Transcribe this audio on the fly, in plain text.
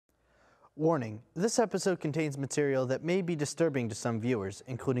Warning, this episode contains material that may be disturbing to some viewers,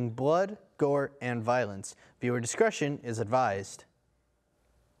 including blood, gore, and violence. Viewer discretion is advised.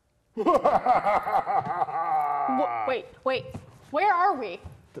 Wait, where are we?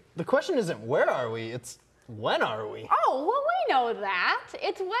 The question isn't where are we, it's when are we? Oh, well, we know that.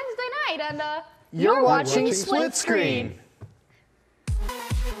 It's Wednesday night and You're watching Split Screen.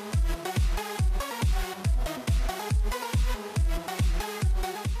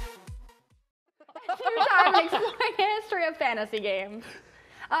 Time exploring the history of fantasy games.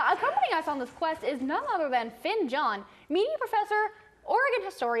 Accompanying us on this quest is none other than Finn John, media professor, Oregon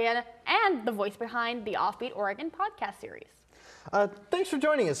historian, and the voice behind the Offbeat Oregon podcast series. Thanks for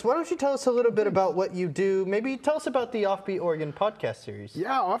joining us. Why don't you tell us a little bit about what you do? Maybe tell us about the Offbeat Oregon podcast series.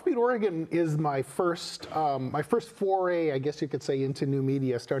 Yeah, Offbeat Oregon is my first foray, I guess you could say, into new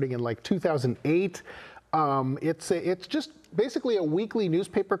media, starting in like 2008. It's just basically a weekly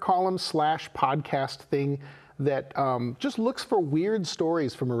newspaper column / podcast thing that just looks for weird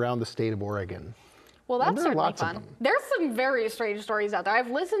stories from around the state of Oregon. Well, that's certainly lots of fun. them. There's some very strange stories out there. I've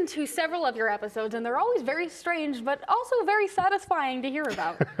listened to several of your episodes, and they're always very strange, but also very satisfying to hear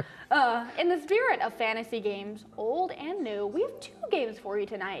about. In the spirit of fantasy games, old and new, we have 2 games for you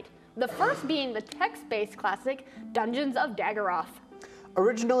tonight. The first being the text-based classic, Dungeons of Daggeroth.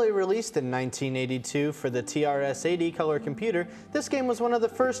 Originally released in 1982 for the TRS-80 color computer, this game was one of the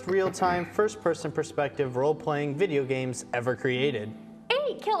first real-time, first-person perspective role-playing video games ever created.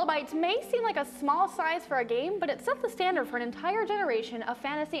 8 kilobytes may seem like a small size for a game, but it set the standard for an entire generation of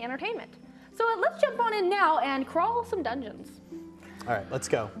fantasy entertainment. So let's jump on in now and crawl some dungeons. All right, let's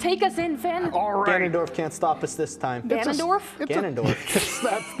go. Take us in, Finn. All right. Ganondorf can't stop us this time. Ganondorf? Ganondorf.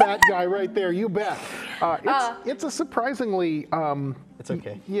 That's that guy right there, you bet. It's a surprisingly... It's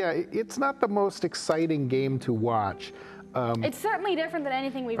okay. Yeah, it's not the most exciting game to watch. It's certainly different than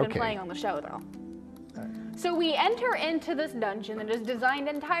anything we've been playing on the show, though. So we enter into this dungeon that is designed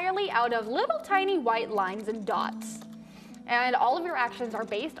entirely out of little tiny white lines and dots. And all of your actions are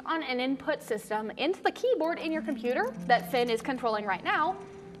based on an input system into the keyboard in your computer that Finn is controlling right now.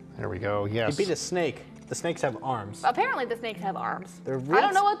 There we go, yes. You beat a snake. The snakes have arms. Apparently the snakes have arms. They're real I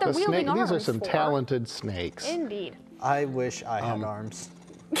don't know what they're wielding arms These are some for. talented snakes. Indeed. I wish I had arms.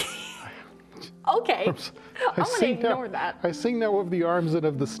 Okay, I'm gonna ignore that. I sing now of the arms and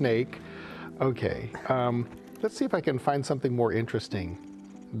of the snake. Okay, let's see if I can find something more interesting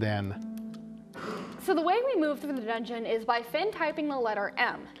than... So the way we move through the dungeon is by Finn typing the letter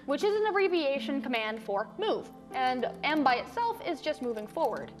M, which is an abbreviation command for move. And M by itself is just moving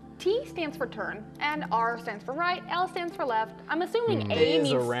forward. T stands for turn, and R stands for right, L stands for left. I'm assuming A is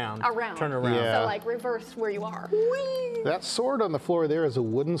means around. Turn around. Yeah. So like reverse where you are. That sword on the floor there is a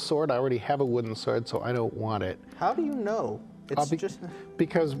wooden sword. I already have a wooden sword, so I don't want it. How do you know? It's just...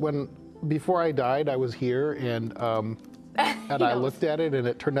 Because before I died, I was here, and I looked at it, and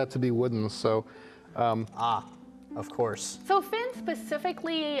it turned out to be wooden, so... of course. So Finn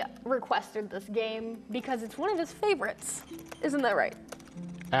specifically requested this game because it's one of his favorites. Isn't that right?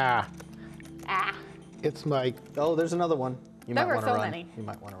 Ah. It's my... Oh, there's another one. You There might were want to so run. many. You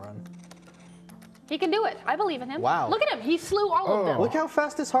might want to run. He can do it. I believe in him. Wow. Look at him. He slew all of them. Look how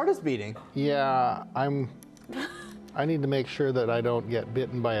fast his heart is beating. Yeah, I need to make sure that I don't get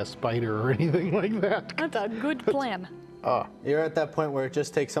bitten by a spider or anything like that. That's a good plan. You're at that point where it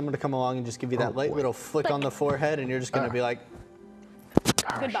just takes someone to come along and just give you that light little flick on the forehead, and you're just going to be like...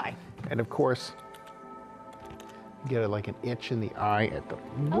 Goodbye. And of course, get like an itch in the eye at the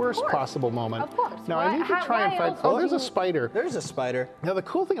worst possible moment. Of course. Now I need to try and find... Oh, there's a spider. There's a spider. Now the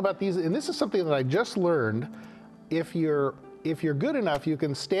cool thing about these, and this is something that I just learned, if you're good enough, you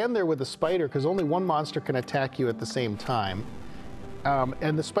can stand there with a spider because only one monster can attack you at the same time.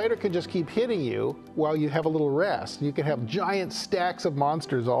 And the spider can just keep hitting you while you have a little rest. You can have giant stacks of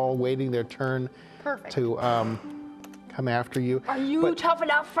monsters all waiting their turn to come after you. Are you tough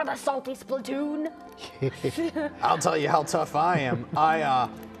enough for the salty Splatoon? I'll tell you how tough I am. I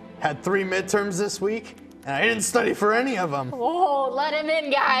had 3 midterms this week, and I didn't study for any of them. Oh, let him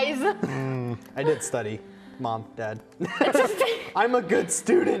in, guys. I did study. Mom, Dad. I'm a good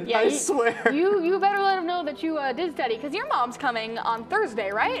student, Yeah, I swear. You better let him know that you did study, because your mom's coming on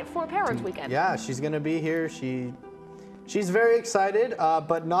Thursday, right? For Parents' Weekend. Yeah, she's going to be here. She's very excited,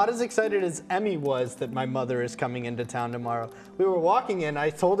 but not as excited as Emmy was that my mother is coming into town tomorrow. We were walking in,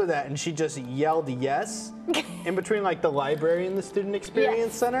 I told her that, and she just yelled yes in between like the library and the Student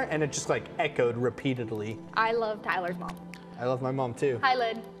Experience Center, and it just like echoed repeatedly. I love Tyler's mom. I love my mom too. Hi,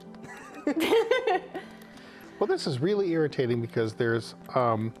 Lyd. Well, this is really irritating because there's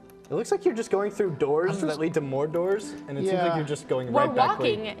It looks like you're just going through doors that lead to more doors, and it seems like you're just going right back. We're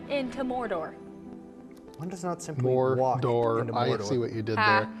walking into Mordor. One does not simply walk into Mordor. I see what you did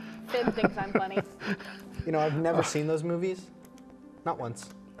there. Finn thinks I'm funny. You know, I've never seen those movies. Not once.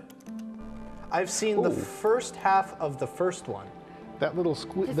 I've seen the first half of the first one. That little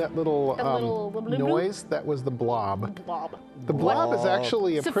noise, that was the blob. Blob. The blob is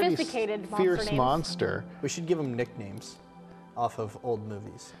actually a pretty Sophisticated fierce monster. We should give him nicknames off of old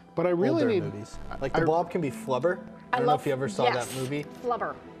movies. But I really need movies. Like the blob can be Flubber. I don't know if you ever saw that movie.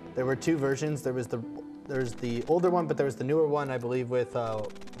 Flubber. There were two versions. There's the older one, but there was the newer one, I believe, with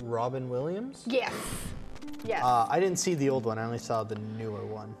Robin Williams. Yes. Yes. I didn't see the old one. I only saw the newer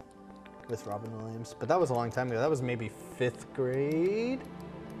one with Robin Williams. But that was a long time ago. That was maybe 5th grade.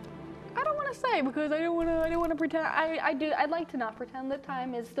 I don't want to say because I don't want to pretend. I'd like to not pretend that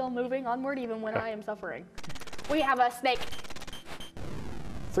time is still moving onward even when I am suffering. We have a snake.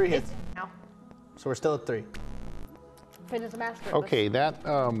 3 hits. Now. So we're still at 3. Finn is a master. Okay, that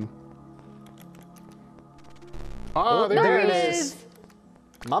Oh, there it is.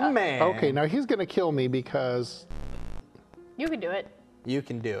 My man. Okay, now he's gonna kill me because You can do it. You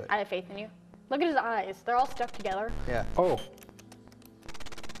can do it. I have faith in you. Look at his eyes. They're all stuck together. Yeah. oh,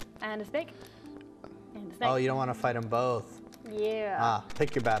 And a snake. And a snake. Oh, you don't want to fight them both. Yeah. Ah,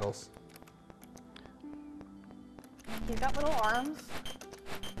 pick your battles. He's got little arms.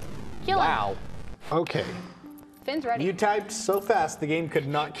 Kill him. Wow. okay. Finn's ready. You typed so fast the game could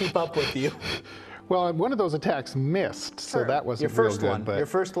not keep up with you. Well, one of those attacks missed, so Sure. that wasn't Your first real good. one. But Your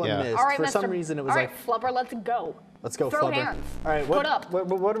first one yeah. missed. All right, For some Mr. reason, it was All like, right, Flubber, let's go. let's go, Throw Flubber. hands. All right, Put up.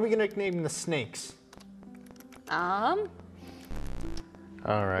 what are we gonna name the snakes? All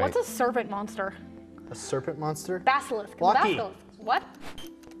right. What's a serpent monster? A serpent monster? Basilisk. Lucky. Basilisk. What?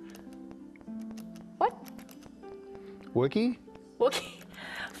 What? Wookie? Wookie.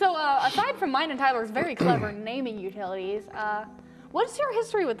 So, aside from mine and Tyler's very clever naming utilities, what's your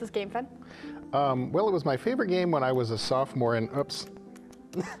history with this game, Finn? Well, it was my favorite game when I was a sophomore in. Oops.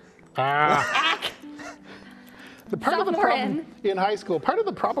 The part of the Sophomore problem in high school. Part of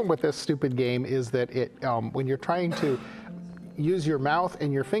the problem with this stupid game is that it, when you're trying to use your mouth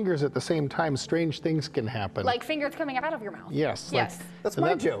and your fingers at the same time, strange things can happen. Like fingers coming out of your mouth. Yes. Yes. That's and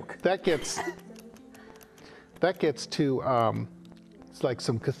my joke. That gets to it's like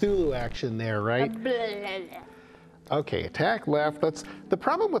some Cthulhu action there, right? Blah, blah, blah. Okay, attack left. That's the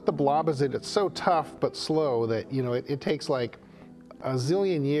problem with the blob is that it's so tough but slow that it takes like a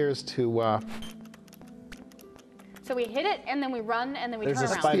zillion years to. So we hit it, and then we run, and then we There's turn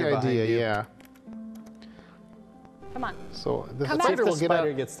a around. spider the behind idea, you. yeah. Come on. So the Come Let's see if spider the will get spider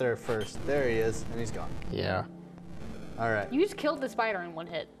out. gets there first. There he is, and he's gone. Yeah, All right. You just killed the spider in one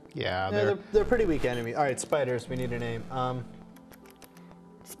hit. yeah. Yeah, they're pretty weak enemy. All right, spiders. We need a name.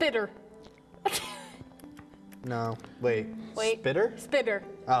 Spitter. No. Wait. Wait. Spitter? Spitter.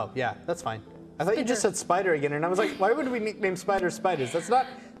 Oh, yeah. That's fine. I thought you just Spitter. said spider again, and I was like, why would we nickname spiders spiders?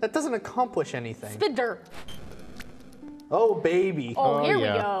 That doesn't accomplish anything. Spitter. Oh, baby. Oh, here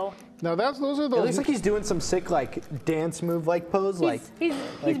yeah. we go. Now those are It looks those. like he's doing some sick like dance move like pose. He's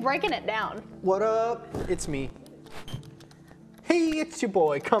like- breaking it down. What up? It's me. Hey, it's your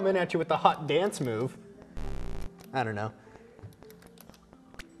boy coming at you with the hot dance move. I don't know.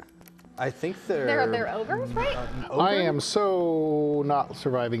 I think They're ogres, right? ogre? I am so not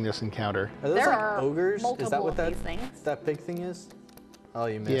surviving this encounter. Are those There like are ogres? Is that multiple what of that these things. that big thing is? Oh,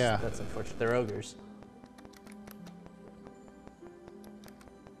 you missed. Yeah. That's unfortunate. They're ogres.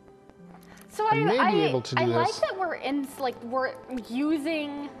 So I may be able to do I like this. that we're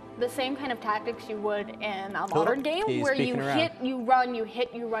using the same kind of tactics you would in a modern game, He's where you peeking around. hit, you run, you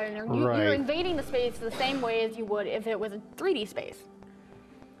hit, you run, and you're Right. invading the space the same way as you would if it was a 3D space.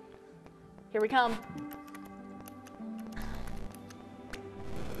 Here we come.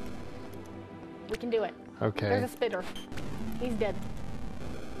 We can do it. Okay. There's a spitter. He's dead.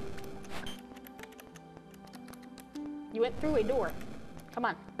 You went through a door. Come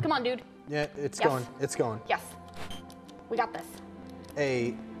on. Come on, dude. Yeah, it's Yes. going. It's going. Yes. We got this.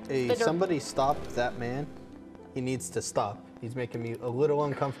 Spitter. Somebody stop that man. He needs to stop. He's making me a little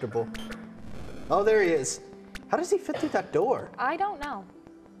uncomfortable. Oh, there he is. How does he fit through that door? I don't know.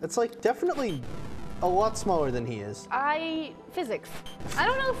 It's like definitely a lot smaller than he is. Physics. I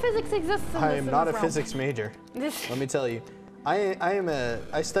don't know if physics exists in I this am in not this a realm. physics major. Let me tell you.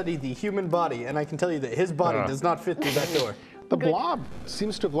 I study the human body, and I can tell you that his body does not fit through that door. The blob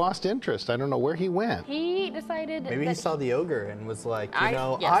seems to have lost interest. I don't know where he went. He decided Maybe he that saw the ogre and was like,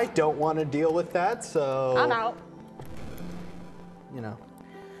 yes. I don't want to deal with that, so I'm out. You know.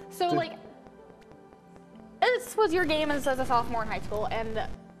 So, like, this was your game as a sophomore in high school, and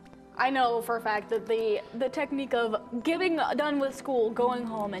I know for a fact that the technique of getting done with school, going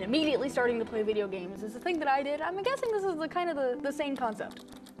home, and immediately starting to play video games is the thing that I did. I'm guessing this is the kind of the same concept.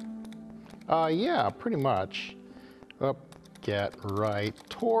 Yeah, pretty much. Up, get right,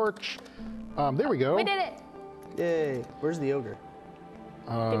 torch. There we go. We did it. Yay. Where's the ogre?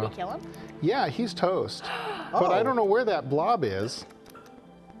 Did we kill him? Yeah, he's toast. But I don't know where that blob is.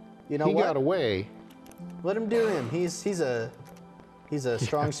 You know He what? got away. Let him do him. He's a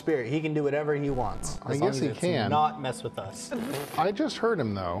strong spirit. He can do whatever he wants. I as long guess as he it's can. Not mess with us. I just heard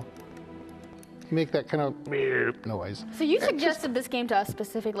him though. He make that kind of noise. So you suggested this game to us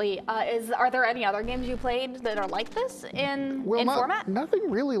specifically. Are there any other games you played that are like this in format? Nothing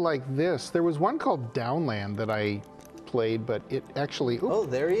really like this. There was one called Downland that I played, but it actually. Ooh, Oh,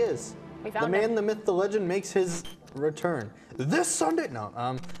 there he is. We The found man, him. the myth, the legend makes his return this Sunday.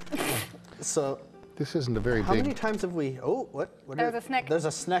 No. So this isn't a very how big. many times have we? Oh, what? There's a snake. There's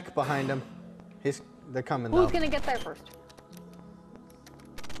a snake behind him. They're coming Who's though. gonna get there first?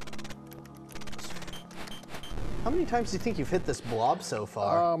 How many times do you think you've hit this blob so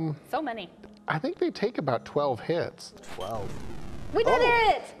far? So many. I think they take about 12 hits. 12. We did Oh.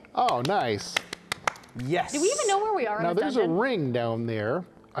 it! Oh, nice. Yes. Do we even know where we are Now in this there's a dungeon? ring down there.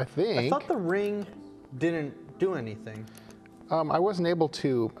 I think. I thought the ring didn't do anything. I wasn't able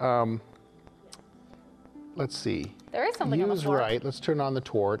to. Let's see. There is something on the Use floor. right. Let's turn on the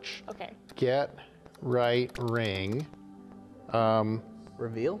torch. Okay. Get right ring.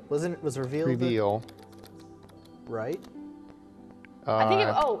 Reveal? Was reveal? Reveal. Right. I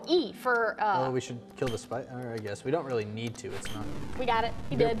think E for Oh, we should kill the spider. I guess we don't really need to. It's not. we got it.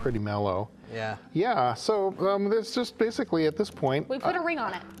 He They're did. pretty mellow. Yeah. Yeah. So there's just basically at this point. We put a ring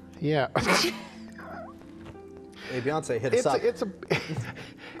on it. Yeah. Hey, Beyonce, hit us up.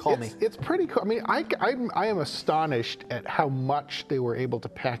 Call me. It's pretty cool. I mean, I am astonished at how much they were able to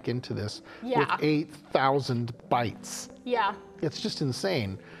pack into this Yeah. with 8,000 bytes. Yeah. It's just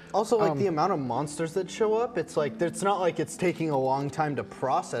insane. Also, like the amount of monsters that show up, it's like it's not like it's taking a long time to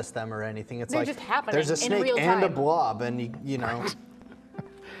process them or anything. It's They're like just happening there's a in snake real and a time. blob, and you know.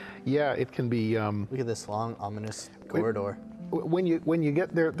 Yeah, it can be. Look at this long, ominous corridor. When you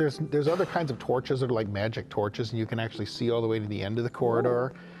get there, there's other kinds of torches that are like magic torches, and you can actually see all the way to the end of the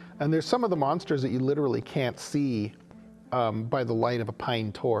corridor. And there's some of the monsters that you literally can't see by the light of a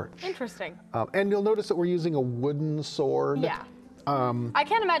pine torch. Interesting. And you'll notice that we're using a wooden sword. Yeah. I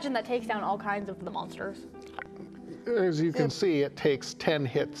can't imagine that takes down all kinds of the monsters. As you can see, it takes 10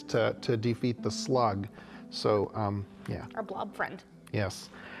 hits to defeat the slug. So, yeah, Our blob friend. yes.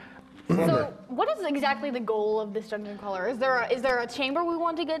 So, what is exactly the goal of this dungeon crawler? Is there a chamber we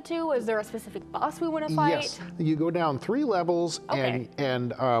want to get to? Is there a specific boss we want to fight? Yes, you go down 3 levels, Okay.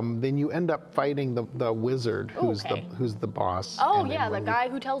 and then you end up fighting the wizard, who's Okay. who's the boss. Oh And then yeah, the when we- guy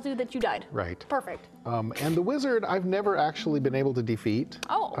who tells you that you died. Right. Perfect. And the wizard, I've never actually been able to defeat.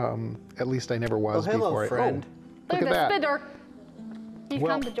 Oh. At least I never was Oh, hello, before. friend. Oh, look There's at a that. spitter. He's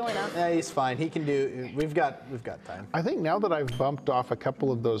Well- come to join us. Yeah, he's fine. He can do. We've got time. I think now that I've bumped off a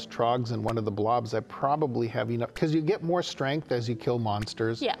couple of those trogs and one of the blobs, I probably have enough, because you get more strength as you kill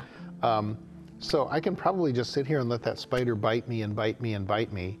monsters. Yeah. So I can probably just sit here and let that spider bite me and bite me and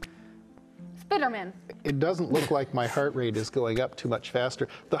bite me. Spitterman. It doesn't look like my heart rate is going up too much faster.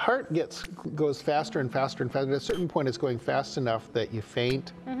 The heart goes faster and faster and faster. At a certain point, it's going fast enough that you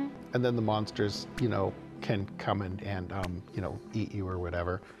faint, and then the monsters, can come and eat you or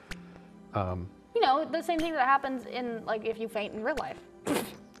whatever. You know, the same thing that happens in, like, if you faint in real life.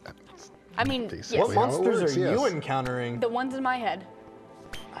 I mean, Basically. yes, What how it monsters works, are you yes. encountering? the ones in my head.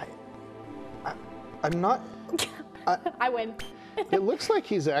 I'm not. I win. It looks like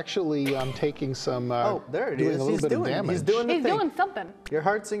he's actually taking some. Oh, there it doing is. A little He's bit doing. of damage. He's doing the He's thing. doing something. Your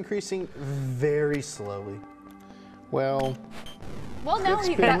heart's increasing very slowly. Well, Well, now it's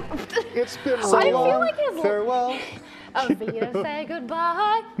he's been, got. it's been So I feel long. like his farewell. Avita, say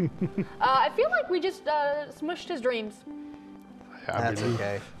goodbye. I feel like we just smushed his dreams. That's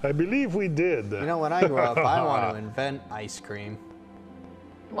okay. I believe we did. You know, when I grow up, I want to invent ice cream.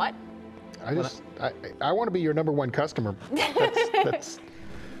 What? I want to be your #1 customer. That's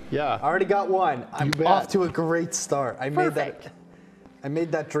yeah. I already got one. I'm bet. off to a great start. I Perfect.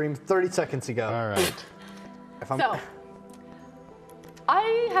 made that dream 30 seconds ago. All right. If I'm, So,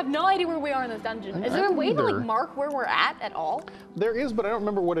 I have no idea where we are in this dungeon. Is there a way to either. like mark where we're at all? There is, but I don't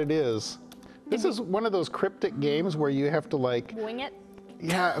remember what it is. This is one of those cryptic games where you have to like, Wing it?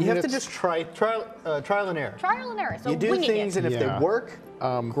 yeah. I you mean, have to it's- just trial and error. Trial and error. So You do winging things, it. and if Yeah. they work,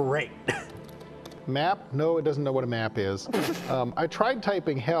 great. Map? No, it doesn't know what a map is. I tried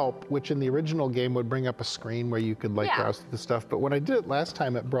typing help, which in the original game would bring up a screen where you could like browse through the stuff. But when I did it last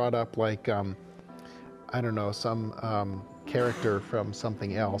time, it brought up like, I don't know, some character from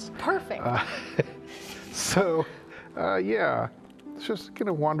something else. Perfect. Yeah, it's just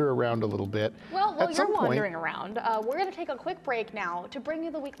gonna wander around a little bit. Well, while you're wandering around, we're gonna take a quick break now to bring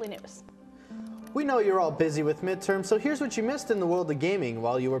you the weekly news. We know you're all busy with midterms, so here's what you missed in the world of gaming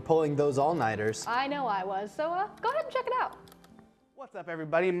while you were pulling those all-nighters. I know I was, so go ahead and check it out. What's up,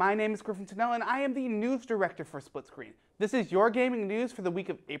 everybody? My name is Griffin Tennell, and I am the news director for Split Screen. This is your gaming news for the week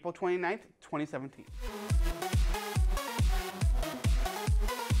of April 29th, 2017.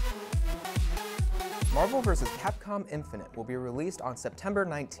 Marvel vs. Capcom Infinite will be released on September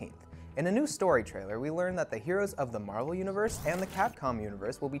 19th. In a new story trailer, we learn that the heroes of the Marvel Universe and the Capcom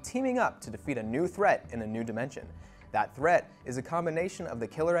Universe will be teaming up to defeat a new threat in a new dimension. That threat is a combination of the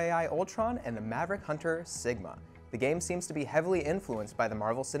killer AI Ultron and the Maverick Hunter Sigma. The game seems to be heavily influenced by the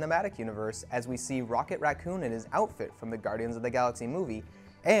Marvel Cinematic Universe as we see Rocket Raccoon in his outfit from the Guardians of the Galaxy movie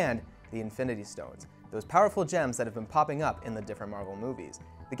and the Infinity Stones, those powerful gems that have been popping up in the different Marvel movies.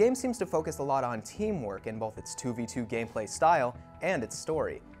 The game seems to focus a lot on teamwork in both its 2v2 gameplay style and its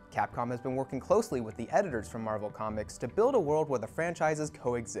story. Capcom has been working closely with the editors from Marvel Comics to build a world where the franchises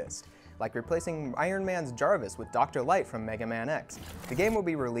coexist, like replacing Iron Man's Jarvis with Dr. Light from Mega Man X. The game will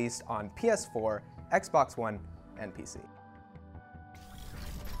be released on PS4, Xbox One, and PC.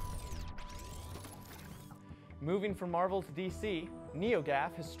 Moving from Marvel to DC,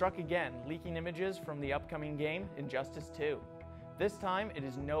 NeoGAF has struck again, leaking images from the upcoming game Injustice 2. This time, it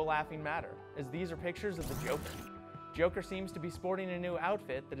is no laughing matter, as these are pictures of the Joker. Joker seems to be sporting a new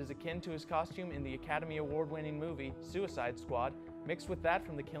outfit that is akin to his costume in the Academy Award-winning movie Suicide Squad, mixed with that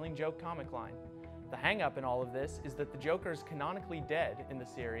from the Killing Joke comic line. The hang-up in all of this is that the Joker is canonically dead in the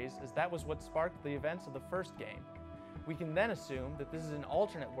series, as that was what sparked the events of the first game. We can then assume that this is an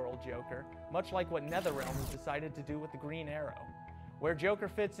alternate world Joker, much like what NetherRealm has decided to do with the Green Arrow. Where Joker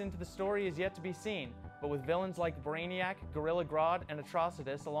fits into the story is yet to be seen, but with villains like Brainiac, Gorilla Grodd, and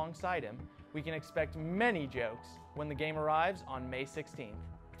Atrocitus alongside him, we can expect many jokes when the game arrives on May 16th.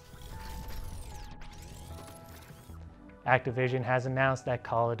 Activision has announced that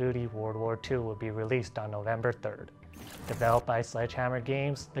Call of Duty World War II will be released on November 3rd. Developed by Sledgehammer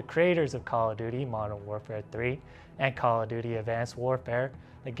Games, the creators of Call of Duty Modern Warfare 3 and Call of Duty Advanced Warfare,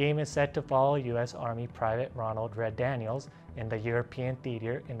 the game is set to follow U.S. Army Private Ronald Red Daniels in the European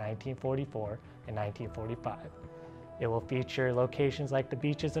theater in 1944 and 1945. It will feature locations like the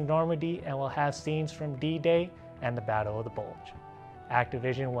beaches of Normandy and will have scenes from D-Day and the Battle of the Bulge.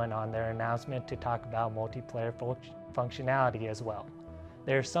 Activision went on their announcement to talk about multiplayer functionality as well.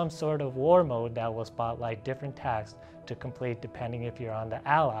 There's some sort of war mode that will spotlight different tasks to complete depending if you're on the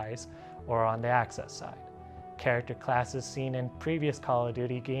Allies or on the Axis side. Character classes seen in previous Call of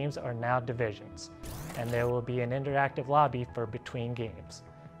Duty games are now divisions, and there will be an interactive lobby for between games.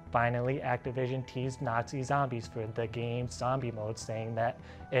 Finally, Activision teased Nazi Zombies for the game's zombie mode, saying that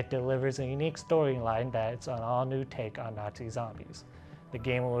it delivers a unique storyline that's an all-new take on Nazi zombies. The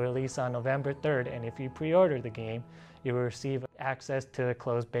game will release on November 3rd, and if you pre-order the game, you will receive access to the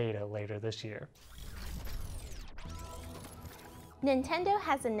closed beta later this year. Nintendo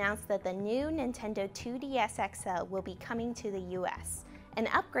has announced that the new Nintendo 2DS XL will be coming to the US. An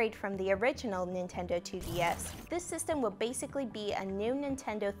upgrade from the original Nintendo 2DS, this system will basically be a new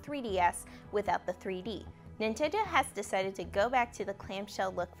Nintendo 3DS without the 3D. Nintendo has decided to go back to the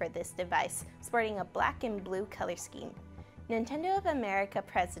clamshell look for this device, sporting a black and blue color scheme. Nintendo of America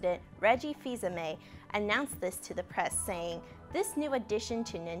President Reggie Fils-Aimé announced this to the press, saying, "This new addition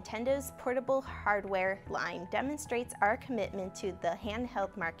to Nintendo's portable hardware line demonstrates our commitment to the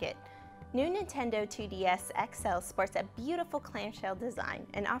handheld market. New Nintendo 2DS XL sports a beautiful clamshell design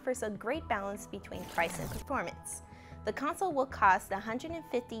and offers a great balance between price and performance. The console will cost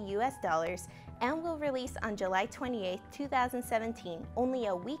 $150 US and will release on July 28, 2017, only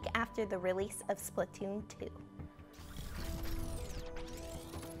a week after the release of Splatoon 2.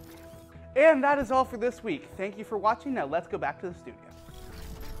 And that is all for this week. Thank you for watching. Now let's go back to the studio.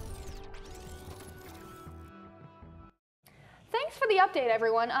 Thanks for the update,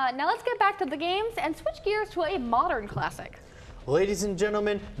 everyone. Now let's get back to the games and switch gears to a modern classic. Ladies and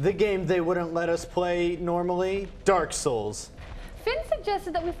gentlemen, the game they wouldn't let us play normally, Dark Souls. Finn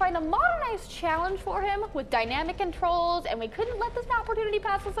suggested that we find a modernized challenge for him with dynamic controls, and we couldn't let this opportunity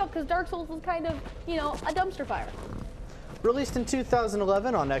pass us up because Dark Souls was kind of, a dumpster fire. Released in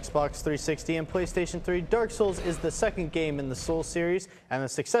 2011 on Xbox 360 and PlayStation 3, Dark Souls is the second game in the Souls series and the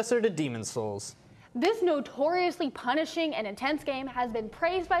successor to Demon's Souls. This notoriously punishing and intense game has been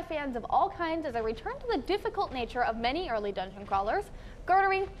praised by fans of all kinds as a return to the difficult nature of many early dungeon crawlers,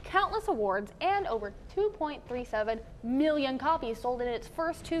 garnering countless awards and over 2.37 million copies sold in its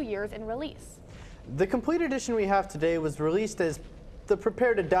first 2 years in release. The complete edition we have today was released as the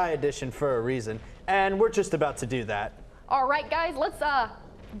Prepare to Die edition for a reason, and we're just about to do that. All right, guys, let's,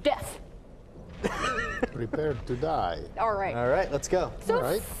 death. Prepare to die. All right. All right, let's go. So All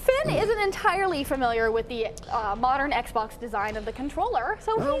right. Finn isn't entirely familiar with the modern Xbox design of the controller,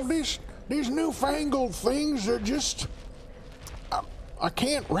 so Well, these newfangled things are just... I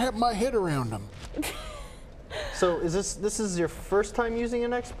can't wrap my head around them. So is this is your first time using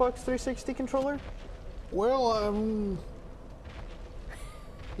an Xbox 360 controller? Well,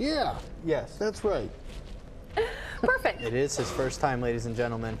 yeah, Yes. that's right. perfect. It is his first time, ladies and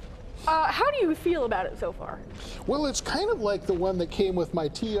gentlemen. How do you feel about it so far? Well, it's kind of like the one that came with my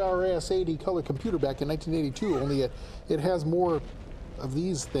TRS-80 color computer back in 1982, only it has more of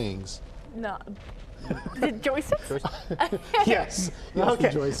these things. No. The joysticks? Yes. Yes, Okay.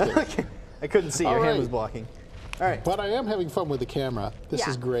 the joystick. Okay. I couldn't see. Your All hand right. was blocking. All right. But I am having fun with the camera. This Yeah.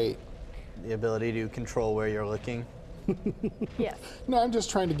 is great. The ability to control where you're looking. Yes. No, I'm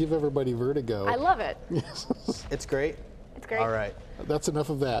just trying to give everybody vertigo. I love it. It's great. It's great. All right. That's enough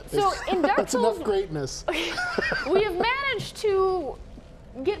of that. So in Dark That's Souls, enough greatness. we have managed to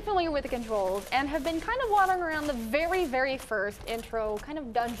get familiar with the controls and have been kind of wandering around the very, very first intro kind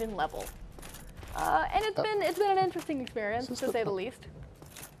of dungeon level. And it's been an interesting experience, to say the least.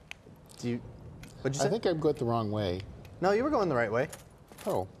 What'd you I say? think I'm going the wrong way. No, you were going the right way.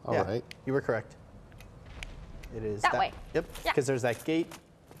 Oh, all right. Yeah, you were correct. It is That way. Yep. Yeah. Because there's that gate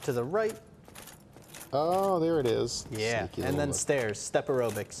to the right. Oh, there it is. Yeah. Sneaky And then little- stairs. Step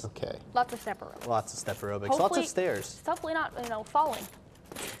aerobics. Okay, Lots of step aerobics. Lots of step aerobics. Lots Hopefully- of stairs. Hopefully not, falling.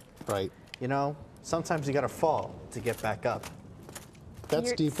 right. You know, sometimes you gotta fall to get back up. That's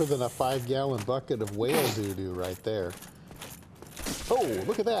You're- deeper than a 5-gallon bucket of whale doo-doo right there. Oh,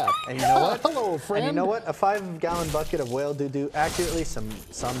 look at that. And you know what? Hello, friend. And you know what? A 5-gallon bucket of whale doo-doo accurately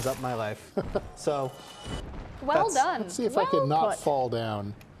sums up my life. So, Well That's- done. Let's see if well I can not put. fall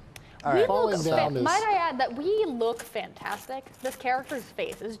down. all We right. Falling look down is- Might I add that we look fantastic. This character's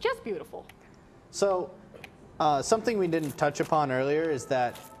face is just beautiful. So, something we didn't touch upon earlier is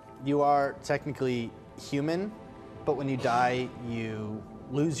that you are technically human, but when you die, you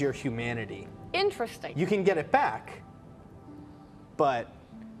lose your humanity. Interesting. You can get it back, but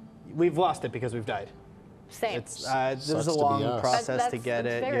we've lost it because we've died. Same. It's there's Sucks a to be long us. process to get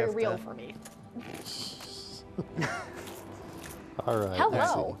that's it. You very have real to- for me. All right.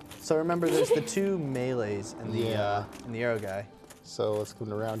 Hello. So remember, there's the two melees in the Yeah. in the arrow guy. So let's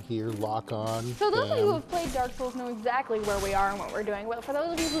come around here, lock on. So those of you who bam. have played Dark Souls know exactly where we are and what we're doing. But for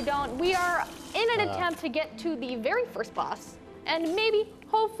those of you who don't, we are in an attempt to get to the very first boss and maybe,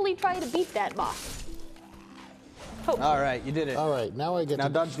 hopefully, try to beat that boss. Hopefully. All right, you did it. All right, now I get Now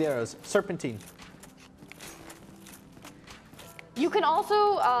to dodge the arrows. Serpentine. You can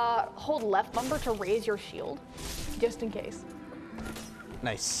also hold left bumper to raise your shield, just in case.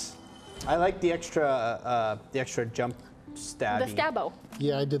 Nice. I like the extra jump stab. The stabbo,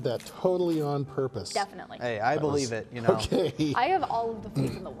 Yeah, I did that totally on purpose. definitely. Hey, I believe it. You know. Okay. I have all of the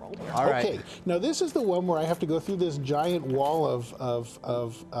faith in the world here. All right. Okay. Now this is the one where I have to go through this giant wall of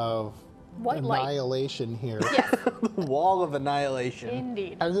White light. annihilation here. Yes, Wall of annihilation.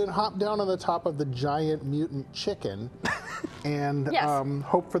 indeed. And then hop down on the top of the giant mutant chicken and Yes.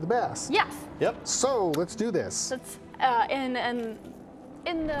 hope for the best. Yes, Yep. So let's do this. that's in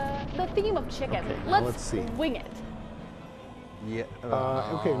the theme of chicken. Let's see. wing it. Yeah.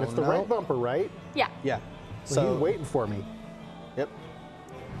 Okay, and it's the no. right bumper, right? Yeah. Yeah. So So. he's waiting for me. Yep.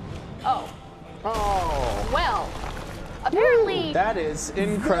 Oh, Oh, well. Apparently, That is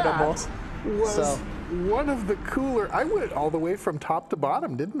incredible. that was So- one of the cooler. I went all the way from top to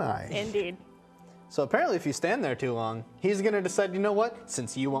bottom, didn't I? indeed. So apparently, if you stand there too long, he's gonna decide. You know what?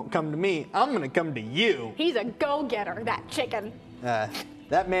 Since you won't come to me, I'm gonna come to you. He's a go-getter, that chicken.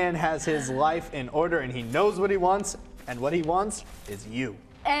 That man has his life in order, and he knows what he wants, and what he wants is you.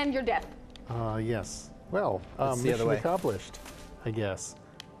 And you're dead. Yes. Well, It's the other mission way. accomplished, I guess.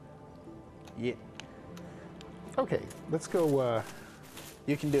 Yeah. Okay, let's go.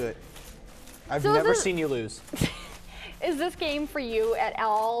 You can do it. I've So is never it- seen you lose. Is this game for you at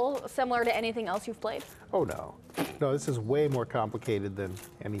all similar to anything else you've played? Oh no, no, this is way more complicated than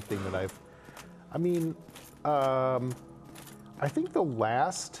anything that I've. I mean, I think the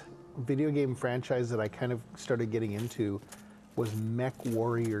last video game franchise that I kind of started getting into was Mech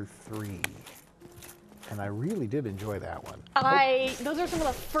Warrior 3. and I really did enjoy that one. Those are some of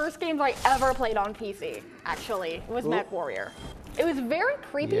the first games I ever played on PC, actually. It was Mech Warrior. It was very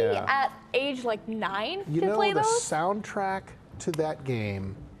creepy at age like 9 You to know, play the those. soundtrack to that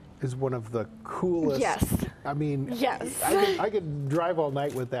game is one of the coolest. Yes. I mean, Yes. I could drive all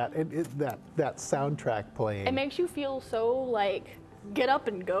night with that. That soundtrack playing. It makes you feel so like get up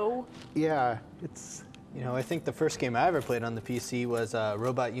and go. Yeah, it's. You know, I think the first game I ever played on the PC was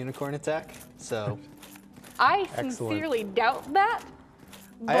Robot Unicorn Attack. So I Excellent. sincerely doubt that.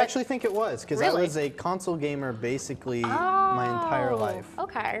 I actually think it was, because I Really? was a console gamer basically my entire life.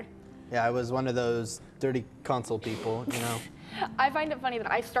 Okay. Yeah, I was one of those dirty console people, you know. I find it funny that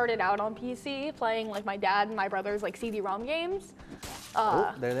I started out on PC playing like my dad and my brother's like CD-ROM games.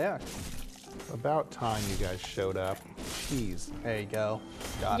 Oh, there they are. About time you guys showed up. Jeez. There you go.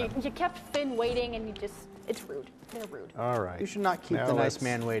 Got him. You kept Finn waiting and it's rude. They're rude. All right. You should not keep Now the nice let's-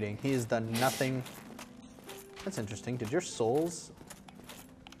 man waiting. He has done nothing. That's interesting. Did your souls?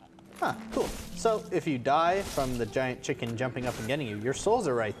 Huh, cool. So if you die from the giant chicken jumping up and getting you, your souls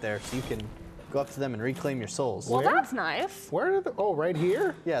are right there, so you can go up to them and reclaim your souls. Well, Where? that's nice. Where did the, oh, right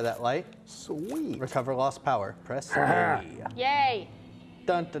here? Yeah, that light. Sweet. Recover lost power. Press A. Yay.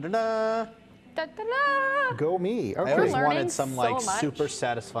 Dun dun dun dun. Da, da, da. Go me. I Okay. always learning wanted some so like much. super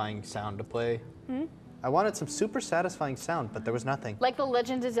satisfying sound to play. I wanted some super satisfying sound, but there was nothing. Like the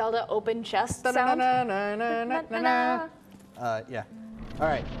Legend of Zelda open chest sound. Da-na-na-na-na-na-na. Yeah. All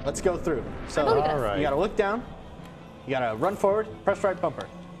right, let's go through. So believe All right. you gotta look down. You gotta run forward. Press right bumper.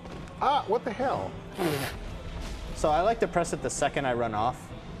 Ah, what the hell? So I like to press it the second I run off.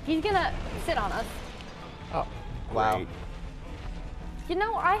 He's gonna sit on us. Oh, Wow. great. You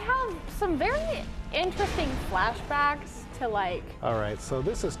know, I have some very interesting flashbacks to like All right, so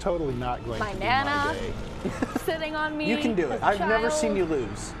this is totally not going My to be Nana. my day. sitting on me. You can do it. as a I've never child. seen you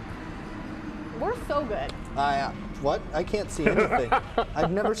lose. We're so good. What? I can't see anything.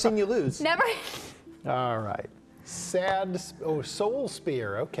 I've never seen you lose. Never. All right. Soul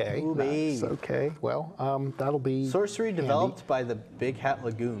Spear. Okay. Ooh, Nice. babe. Okay. Well, that'll be Sorcery handy. developed by the Big Hat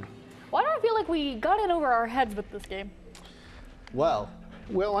Lagoon. Why do I feel like we got in over our heads with this game? Well,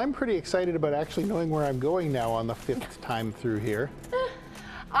 Well, I'm pretty excited about actually knowing where I'm going now on the 5th time through here.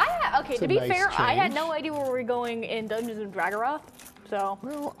 Okay, It's to a be nice fair, I had change. no idea where we were going in Dungeons and Dragoroth. So,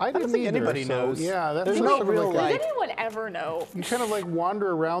 Well, I don't didn't think either, anybody so, knows. Yeah, that's There's sort no of real, like does like- anyone ever know? you kind of like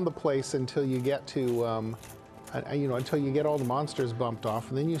wander around the place until you get to, until you get all the monsters bumped off,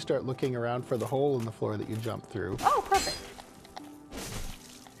 and then you start looking around for the hole in the floor that you jumped through. Oh, perfect.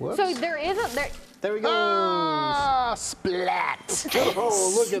 Whoops. So there is a there. there we go. Ah, splat!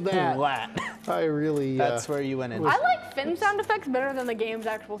 Oh, look at that. Splat. I really. That's where you went in. I like Finn sound effects better than the game's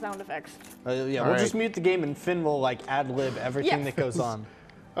actual sound effects. Yeah, All we'll just right. mute the game and Finn will like ad lib everything Yeah. that goes on.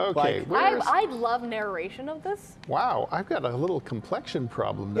 Okay. like- where's- I love narration of this. Wow, I've got a little complexion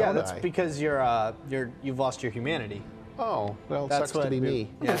problem, Yeah, don't that's I? because you've lost your humanity. Oh, well, That's sucks to be me.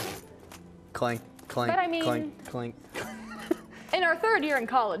 Yeah. Clank, clank, But I mean- clank, clank. In our 3rd year in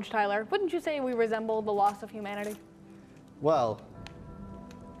college, Tyler, wouldn't you say we resemble the loss of humanity? Well,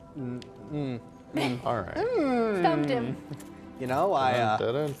 All right. Stumped him. you know, I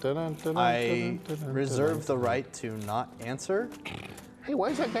I reserve the right to not answer Hey, why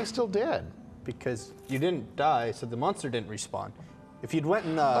is that guy still dead? because you didn't die, so the monster didn't respawn. If you'd went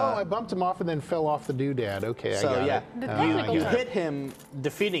and Oh, I bumped him off and then fell off the doodad. Okay, I so got yeah, it. The I technical you got term. it. hit him,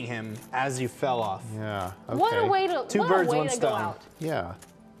 defeating him as you fell off. Yeah. Okay. What a way to Two what birds, a way one to stone. go out. Yeah,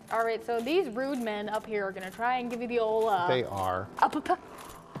 All right, so these rude men up here are gonna try and give you the old they are.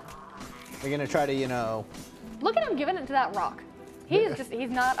 They're gonna try to, you know, Look at him giving it to that rock. He's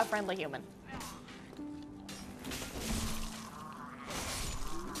not a friendly human.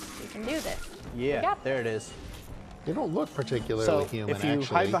 You can do this. yeah, got there it is. They don't look particularly So human, if you actually.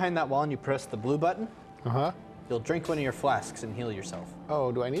 hide behind that wall and you press the blue button, Uh-huh. you'll drink one of your flasks and heal yourself.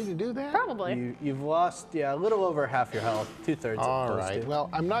 Oh, do I need to do that? Probably. You've lost, a little over half your health, 2/3 All opposed right. to. Well,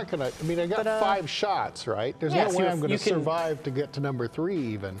 I'm not gonna. I mean, I got But, 5 shots, right? There's yes, no way you- I'm gonna you can- survive to get to number 3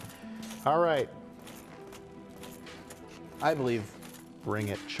 even. All right. I believe. Bring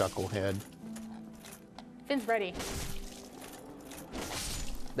it, Chucklehead. Finn's ready.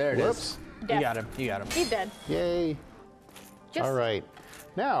 There it is. Whoops. Death. You got him. You got him. He's dead. Yay. Just All right.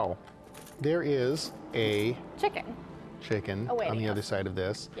 Now, there is a chicken. chicken on Awaiting the us. other side of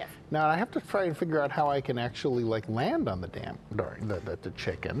this. Yes. Now I have to try and figure out how I can actually like land on the the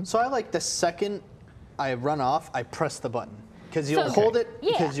chicken. So I like the second I run off, I press the button. Because you'll So- hold it,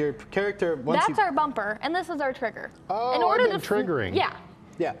 Yeah. because your character, once That's our bumper, and this is our trigger. Oh, In order I've been to triggering. Yeah,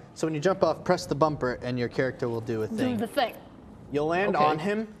 Yeah, so when you jump off, press the bumper, and your character will do a do thing. the thing. You'll land Okay. on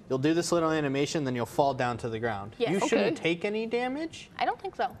him, you'll do this little animation, then you'll fall down to the ground. Yes. You Okay. shouldn't take any damage, I don't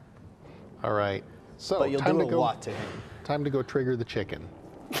think so. All right. So but you'll time do to a go. lot to him. Time to go trigger the chicken.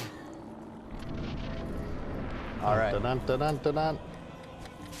 All right. Dun, dun, dun, dun, dun.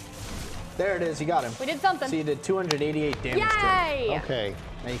 There it is, you got him. We did something. So you did 288 damage to him. Yay! Okay.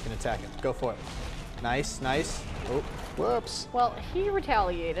 Now you can attack him. Go for it. Nice, nice. Oh, Whoops. Well, he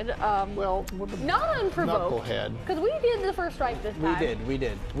retaliated. Well, what a Not unprovoked. knucklehead. Because we did the first strike this we time. did, we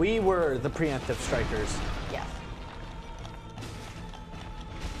did. We were the preemptive strikers. Yes.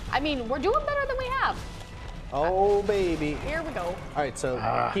 I mean, we're doing better than we have. Oh, baby. Here we go. All right, so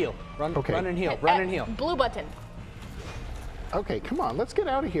heal. Run, okay. run and heal. Run and heal. Blue button. Okay, come on. Let's get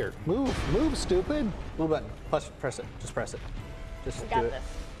out of here. Move, stupid. Blue button. Plus, press it. Just press it. Just We do got it. this.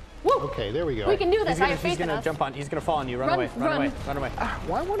 Woo! Okay, there we go. We can do this. He's I gonna, have faith he's in gonna us. jump on. He's gonna fall on you. Run, Run, away. Run, run. away. Run away.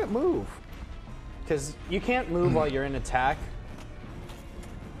 Why won't it move? Because you can't move while you're in attack.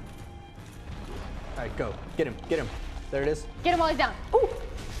 All right, go. Get him. Get him. There it is. Get him while he's down. Ooh!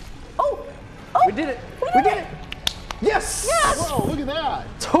 Oh! Oh! We did it. We did it. Yes. Yes! Whoa, look at that.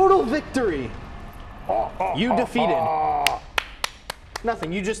 Total victory. You defeated.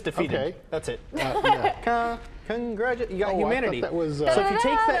 Nothing. You just defeated. Okay. That's it. Yeah. Congratulations. You got Oh, I humanity. thought that was, So if you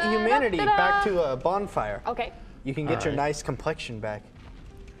take that humanity back to a bonfire, Okay. you can get All your right. nice complexion back.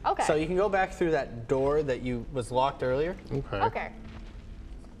 Okay. So you can go back through that door that was locked earlier. Okay. Okay.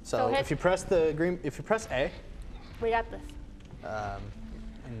 So So hit- if you press the green, if you press A, We got this.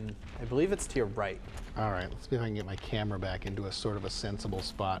 and I believe it's to your right. All right. Let's see if I can get my camera back into a sort of a sensible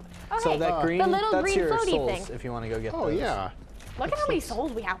spot. Okay. So that green, the little that's green your floaty souls. thing. If you want to go get Oh those. yeah. Look at how many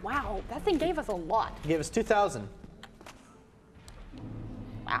souls we have. Wow. That thing gave us a lot. It gave us 2,000.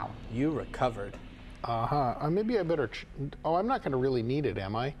 Wow. You recovered. Maybe I better. Oh, I'm not going to really need it,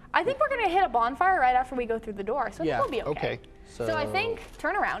 am I? I think we're going to hit a bonfire right after we go through the door, so Yeah, we'll be okay. Okay. So I think,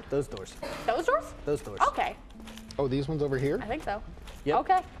 turn around. Those doors. Those doors? Those doors. Okay. Oh, these ones over here? I think so. Yep.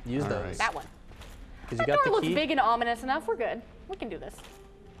 Okay. Use All those. right. That one. Because That you got door the looks key. big and ominous enough. We're good. We can do this.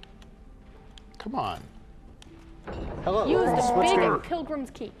 Come on. Hello. Use welcome to the Split big Screen.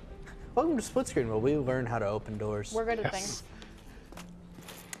 pilgrim's key. Welcome to Split Screen, where we learn how to open doors. We're good at Yes. things.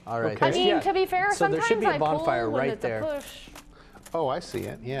 All right. Okay. I mean, to be fair, so there sometimes should be a I bonfire pull when right it's there. a push. Oh, I see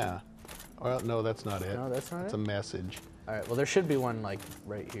it. Yeah. Well, no, that's not it. No, that's not It's it? a message. All right. Well, there should be one like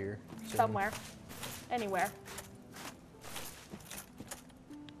right here. soon. Somewhere. Anywhere.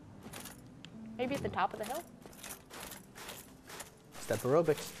 Maybe at the top of the hill? Step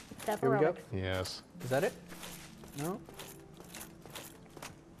aerobics. Step Here we go. aerobics. Yes. Is that it? No.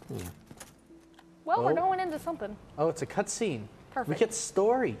 Well, we're Oh. going into something. Oh, it's a cutscene. We Perfect. get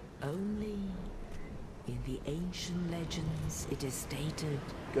story. Only in the ancient legends it is stated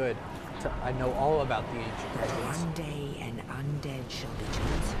Good. So I know all about the ancient that legends. one day an undead shall be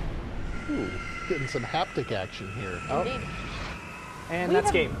chosen. Ooh, getting some haptic action here. Indeed. And We that's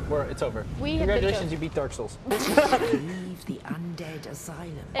have- game. It's over. we have been Congratulations, chosen. you beat Dark Souls. Leave the undead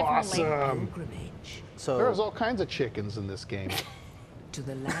asylum. If only. Pilgrimage So There's all kinds of chickens in this game. to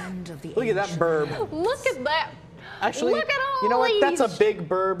the land of the look at that ancient burb. lands. Look at that. Actually, Look at all you know what? That's a these. big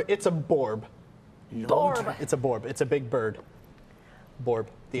burb. It's a borb. Borb. It's a borb. It's a big bird. Borb.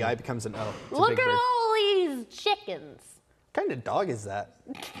 The I becomes an O. It's a Look big at bird. all these chickens. What kind of dog is that?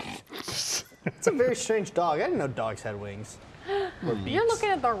 It's a very strange dog. I didn't know dogs had wings. Or beaks. You're looking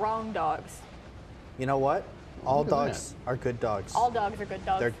at the wrong dogs. You know what? All Look at dogs are good dogs. All dogs are good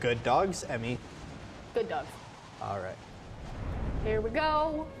dogs. They're good dogs, Emmy. good dogs. All right. Here we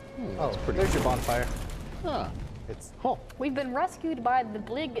go. Oh, there's your bonfire. Ah, It's oh, We've been rescued by the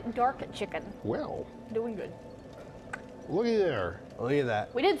big dark chicken. well, Doing good. looky there. look at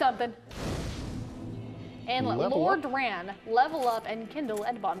that. We did something. And Level Lord up. Ran, level up and kindle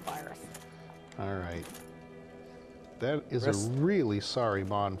at bonfires. All right. That is Rest- a really sorry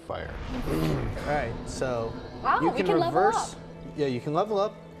bonfire. All right, so Wow, you we can can level reverse. up. Yeah, you can level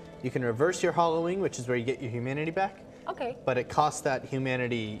up. You can reverse your hollowing, which is where you get your humanity back, Okay. but it costs that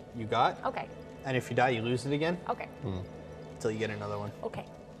humanity you got, Okay. and if you die, you lose it again Okay. until you get another one. Okay.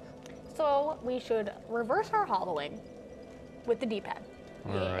 So we should reverse our hollowing with the D-pad.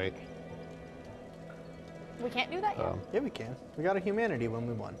 All right. We can't do that yet. Yeah, we can. We got a humanity when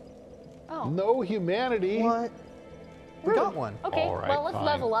we won. Oh. No humanity. What? We got one. Okay. All right, well, let's fine.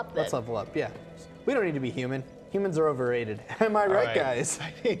 level up then. Let's level up. Yeah. We don't need to be human. Humans are overrated. Am I All right, guys?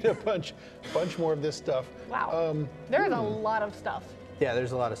 I need a bunch more of this stuff. Wow. There's a lot of stuff. Yeah,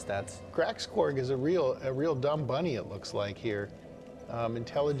 there's a lot of stats. Graxkorg is a real dumb bunny. It looks like here.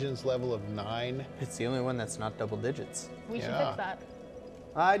 Intelligence level of 9. It's the only one that's not double digits. We should Yeah. fix that.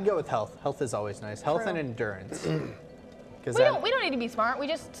 I'd go with health. Health is always nice. Health True. and endurance. Because we don't need to be smart. We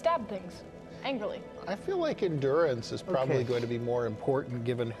just stab things angrily. I feel like endurance is probably going to be more important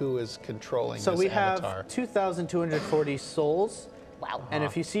given who is controlling so this we avatar. have 2,240 souls. Wow. And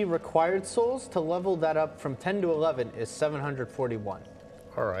if you see required souls, to level that up from 10 to 11 is 741.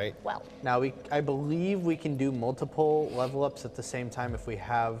 All right. Well. Now, I believe we can do multiple level ups at the same time if we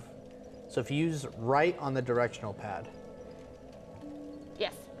have... So if you use right on the directional pad.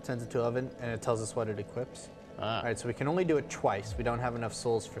 Yes. 10 to 11, and it tells us what it equips. All right, so we can only do it twice. We don't have enough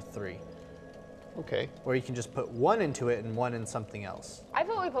souls for 3. Okay. Or you can just put 1 into it and 1 in something else. I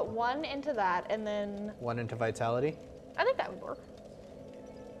thought we put 1 into that and then... 1 into vitality? I think that would work.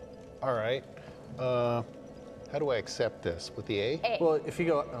 All right. How do I accept this? With the A? A. Well, if you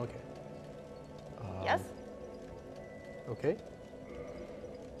go... Okay. Yes? Okay.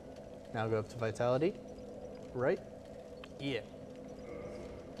 Now go up to vitality. Right? Yeah.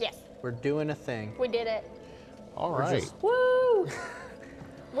 Yes. We're doing a thing. We did it. All right. Woo!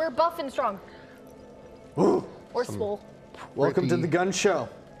 We're buff and strong. Woo! Or swole. Welcome to the gun show.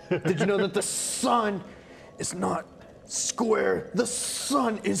 Did you know that the sun is not square? The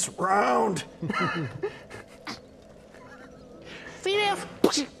sun is round. See this?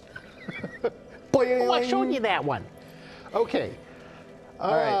 Oh, I showed you that one. Okay.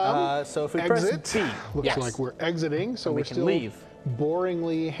 All right. So if we exit. press B, Looks like we're exiting, so And we we're can still leave.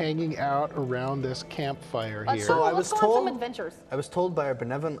 boringly hanging out around this campfire here. So I let's was go on some told. adventures. I was told by our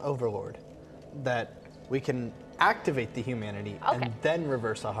benevolent overlord that we can activate the humanity Okay. and then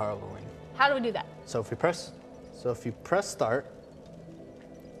reverse a harrowing. How do we do that? So if you press start,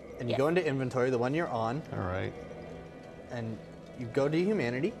 and you Yes. go into inventory, the one you're on, All right. and you go to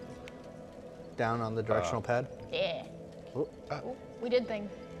humanity, down on the directional pad. Yeah. Oh, Ooh, we did thing.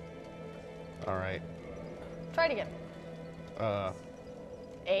 All right. Try it again. A.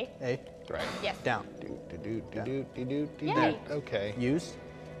 A, Right. Yes. down. Yay. Okay. Use.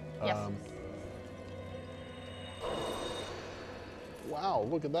 Yes. Wow,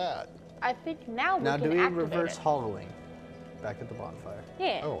 look at that. I think now we Now can do we activate reverse it. hollowing? Back at the bonfire.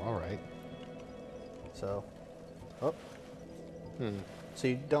 Yeah. Oh, all right. So, So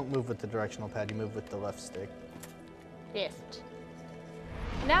you don't move with the directional pad, you move with the left stick. Yes.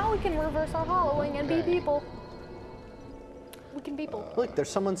 Now we can reverse our hollowing and be Okay. people. We can people. Look, there's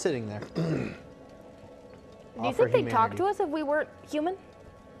someone sitting there. Do you think they'd talk to us if we weren't human?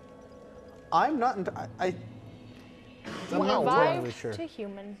 I'm not. I'm not Revived entirely sure. to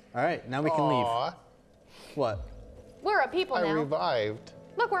human. All right, now we can leave. Aw, What? We're a people I now. revived.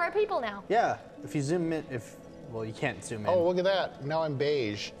 Look, we're a people now. Yeah, if you zoom in, well, you can't zoom in. Oh, look at that. Now I'm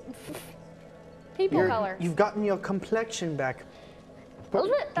beige. People color. You've gotten your complexion back.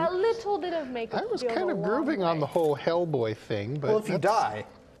 That little bit of makeup. I was goes kind a of long grooving on way. the whole Hellboy thing, but Well, if you that's- die,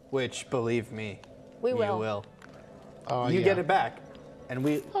 which believe me, We you will. will. Oh, You yeah. get it back, and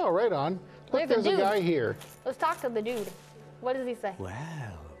we. Oh, right on. Look, There's a there's a dude. guy here. Let's talk to the dude. What does he say? Well,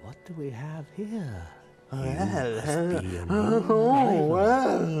 what do we have here?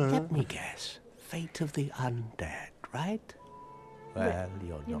 Let me guess. Fate of the undead, right? Well,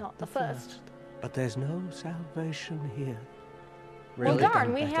 you're not the first. But there's no salvation here. Well, Really?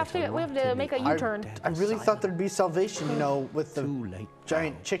 darn, we have to make a U-turn. I really thought there'd be salvation, you know, with the Too late.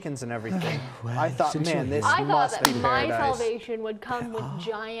 giant chickens and everything. Well, I thought, since man, you're this here- I thought must that be my paradise. salvation would come with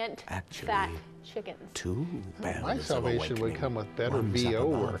giant, actually fat chickens. Two bells My of salvation would awakening. come with better One's up VO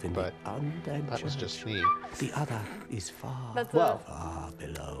above work, in the but undead that was church. just me. The other is far, That's far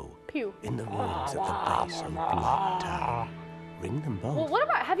below. Pew. In the ruins at the base of Blood Tower. Ring them both. Well, what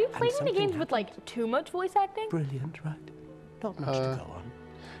about, have you played any something games with like too much voice acting? Brilliant, right? Not much to go on.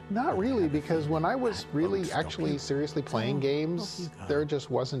 Not really, because when I was really actually seriously playing games, there just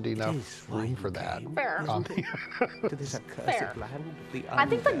wasn't enough room for that. Fair. To this accursed Fair. land of the I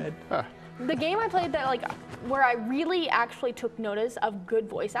think undead. the game I played that like where I really actually took notice of good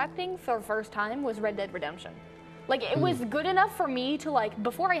voice acting for the first time was Red Dead Redemption. Like it was good enough for me to like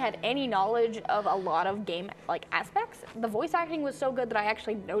before I had any knowledge of a lot of game like aspects, the voice acting was so good that I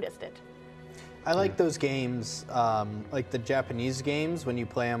actually noticed it. I like those games, like the Japanese games when you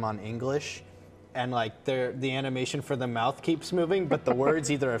play them on English, and like the animation for the mouth keeps moving, but the words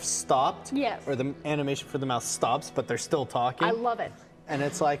either have stopped, Yes. or the animation for the mouth stops, but they're still talking. I love it. And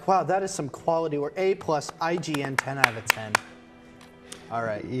it's like, wow, that is some quality work. A+, IGN, 10 out of 10. All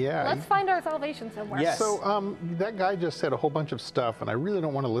right. Yeah. Let's find our salvation somewhere. Yes. So that guy just said a whole bunch of stuff, and I really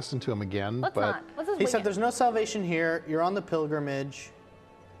don't want to listen to him again. Let's but not. Let's just He wing said it. there's no salvation here. You're on the pilgrimage,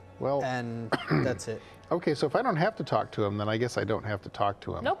 well, and that's it. okay. So if I don't have to talk to him, then I guess I don't have to talk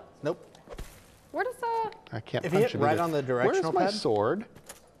to him. Nope. Nope. Where does I can't If you punch hit him right either. on the directional Where's my pad? sword?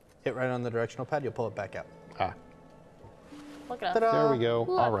 Hit right on the directional pad, you'll pull it back out. Ah. Look at us. Ta-da. There we go.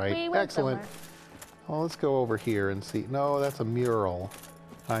 Look, All right. we went Excellent. somewhere. Well, let's go over here and see. No, that's a mural.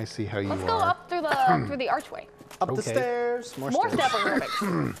 I see how you Let's are. go up through the through the archway. Up the Okay. stairs. More More stairs. step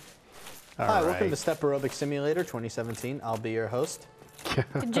aerobics. All Hi, right. welcome to Step Aerobic Simulator 2017. I'll be your host,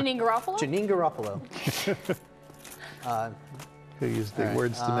 Janine Garofalo. Janine Garoppolo. Who used the All right,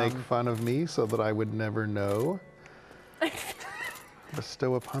 words to make fun of me so that I would never know.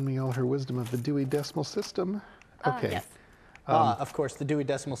 Bestow upon me all her wisdom of the Dewey Decimal System. Okay. Yes. Of course, the Dewey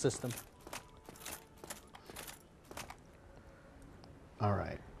Decimal System. All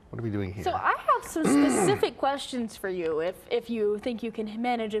right. What are we doing here? So I have some specific questions for you if you think you can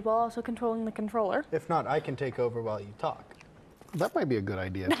manage it while also controlling the controller. If not, I can take over while you talk. That might be a good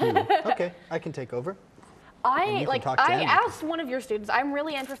idea too. Okay, I can take over. I you can talk to I Andy. asked one of your students. I'm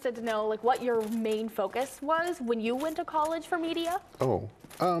really interested to know like what your main focus was when you went to college for media. Oh,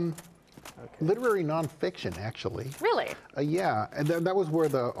 literary nonfiction, actually. Really? Yeah, and that was where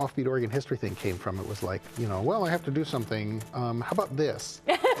the Offbeat Oregon history thing came from. It was like, you know, well, I have to do something. How about this?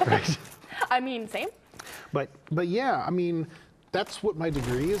 Right? I mean, same. But yeah, I mean, that's what my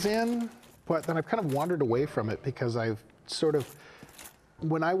degree is in. But then I've kind of wandered away from it because I've sort of,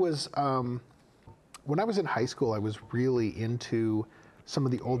 when I was in high school, I was really into some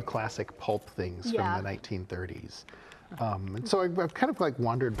of the old classic pulp things Yeah. from the 1930s. And so I've kind of like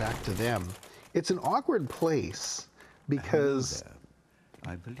wandered back to them. It's an awkward place because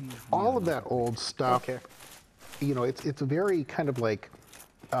I believe all of that old stuff, Okay. you know, it's very kind of like,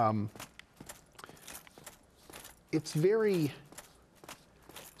 it's very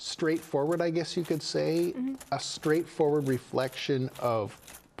straightforward, I guess you could say, a straightforward reflection of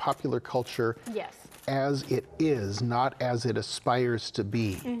popular culture Yes. as it is, not as it aspires to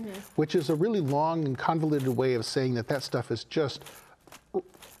be, which is a really long and convoluted way of saying that stuff is just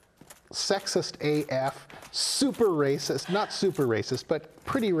sexist AF, super racist, not super racist, but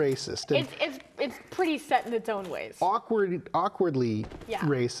pretty racist. And It's pretty set in its own ways. awkwardly Yeah.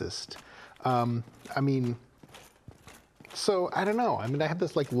 racist. I mean, so I don't know. I mean, I have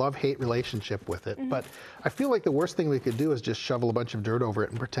this like love-hate relationship with it, but I feel like the worst thing we could do is just shovel a bunch of dirt over it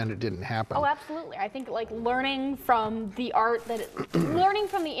and pretend it didn't happen. Oh, absolutely. I think like learning from the art learning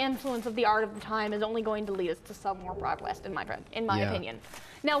from the influence of the art of the time is only going to lead us to some more progress, in my Yeah. opinion.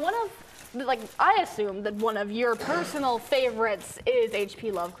 Now, I assume that one of your personal favorites is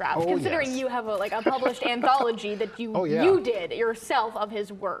H.P. Lovecraft, Oh, considering yes. you have a published anthology that you Oh, yeah. you did yourself of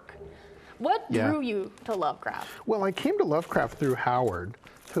his work. What Yeah. drew you to Lovecraft? Well, I came to Lovecraft through Howard,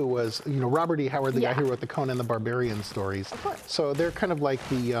 who was, you know, Robert E. Howard, the guy Yeah. who wrote the Conan the Barbarian stories. Of course. So they're kind of like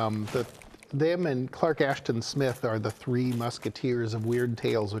them and Clark Ashton Smith are the three musketeers of Weird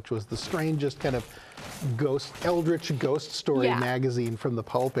Tales, which was the strangest kind of eldritch ghost story Yeah. magazine from the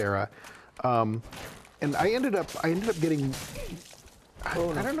pulp era. And I ended up getting, I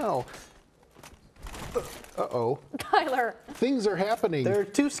don't know. Uh-oh. Tyler. Things are happening. There are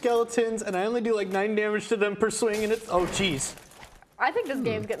 2 skeletons, and I only do like 9 damage to them per swing, and it's, oh jeez. I think this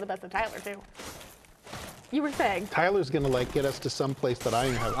game's getting the best of Tyler, too. You were saying. Tyler's gonna like get us to some place that I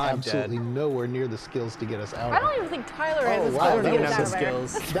have I'm absolutely nowhere near the skills to get us out I of. don't even think Tyler has the wow, skills that to get was us out of the there.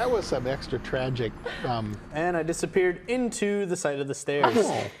 skills. That was some extra tragic. And I disappeared into the side of the stairs.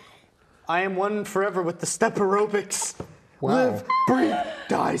 Oh. I am one forever with the step aerobics. Wow. Live, breathe,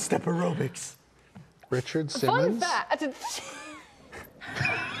 die, step aerobics. Richard Fun Simmons. fact.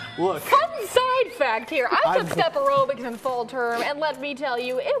 Look, Fun side fact here. I took step aerobics in fall term, and let me tell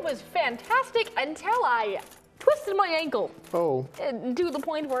you, it was fantastic until I twisted my ankle Oh, to the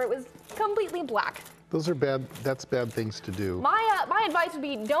point where it was completely black. those are bad. That's bad things to do. My advice would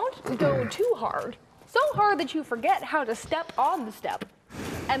be don't go too hard. So hard that you forget how to step on the step.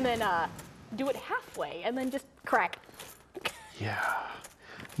 And then do it halfway, and then just crack.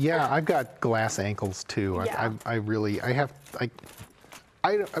 Yeah, I've got glass ankles too. Yeah.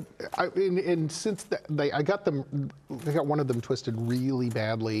 And since I got one of them twisted really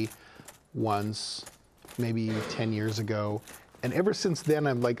badly once, maybe 10 years ago, and ever since then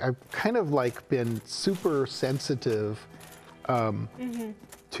I've kind of like been super sensitive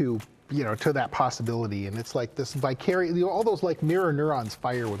to that possibility, and it's like this vicarious, all those like mirror neurons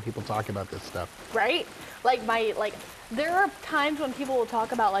fire when people talk about this stuff. Right? There are times when people will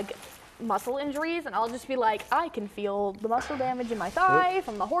talk about like muscle injuries, and I'll just be like, I can feel the muscle damage in my thigh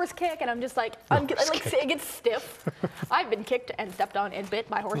from the horse kick, and I'm just like, it gets stiff. I've been kicked and stepped on and bit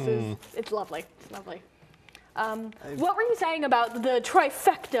by horses. It's lovely. It's lovely. What were you saying about the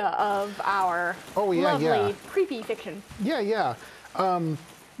trifecta of our lovely, creepy fiction? Yeah.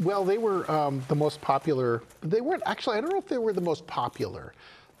 Well, they were the most popular. They weren't actually. I don't know if they were the most popular.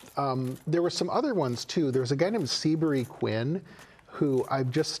 there were some other ones too. There was a guy named Seabury Quinn, who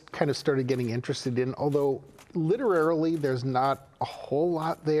I've just kind of started getting interested in, although literarily there's not a whole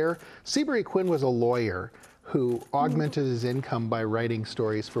lot there. Seabury Quinn was a lawyer who augmented his income by writing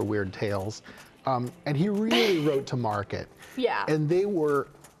stories for Weird Tales. And he really wrote to market. Yeah. And they were,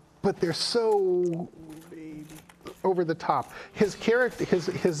 but they're so over the top. His character,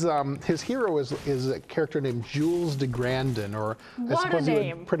 his hero is a character named Jules de Grandin, or I suppose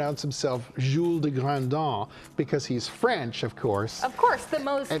he would pronounce himself Jules de Grandin, because he's French, of course. Of course, the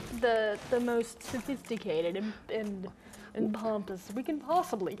most sophisticated and pompous we can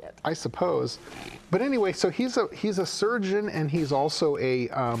possibly get. I suppose. But anyway, so he's a surgeon, and he's also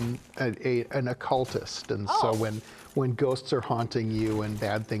an occultist, and so when ghosts are haunting you and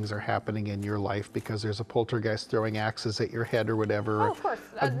bad things are happening in your life because there's a poltergeist throwing axes at your head or whatever. Oh, of course,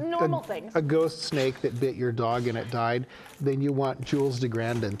 normal things. A ghost snake that bit your dog and it died, then you want Jules de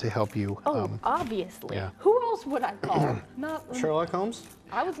Grandin to help you. Oh, obviously. Yeah. Who else would I call? Not Sherlock Holmes?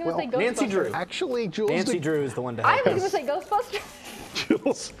 I was going to say Ghostbusters. Nancy Drew. Actually, Nancy Drew is the one to help. I was going to say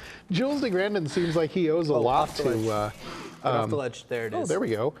Ghostbusters. Jules de Grandin seems like he owes a lot to... off the ledge. There it is. Oh, there we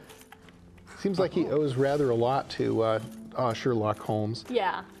go. Seems like he owes rather a lot to Sherlock Holmes.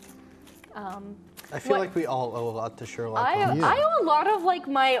 Yeah. I feel like we all owe a lot to Sherlock Holmes. I owe a lot of like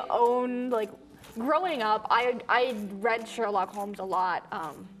my own, like growing up, I read Sherlock Holmes a lot.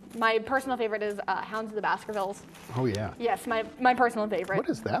 My personal favorite is Hounds of the Baskervilles. Oh yeah. Yes, my personal favorite. What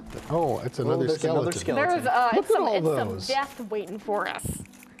is that? Oh, it's another skeleton. There's Look at all it's those. some death waiting for us.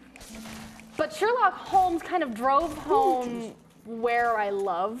 But Sherlock Holmes kind of drove home where I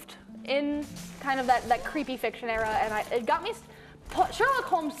loved in kind of that creepy fiction era, and it got me. Sherlock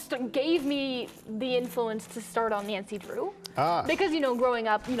Holmes gave me the influence to start on Nancy Drew. Because, growing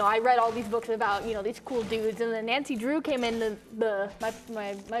up, I read all these books about, these cool dudes, and then Nancy Drew came into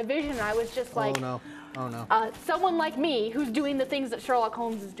my vision, and I was just like, oh no. Someone like me who's doing the things that Sherlock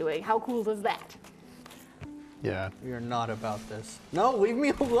Holmes is doing. How cool is that? Yeah. We are not about this. No, leave me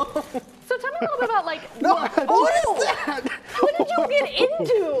alone. So tell me a little bit about, like, what is that? What did you get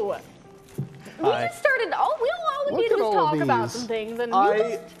into? We just started, all we did was talk about some things, and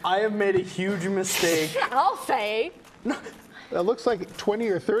I have made a huge mistake. I'll say. That looks like 20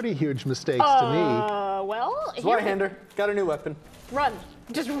 or 30 huge mistakes to me. Well, Zweihander, got a new weapon. Run.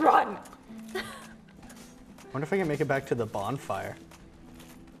 Just run. Wonder if I can make it back to the bonfire.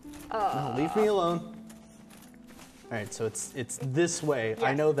 No, leave me alone. All right, so it's this way. Yeah.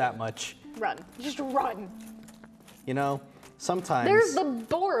 I know that much. Run. Just run. Sometimes... There's the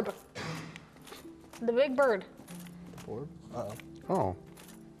Borb. The big bird. The Borb? Uh-oh. Oh.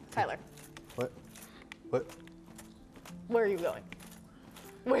 Tyler. What? Where are you going?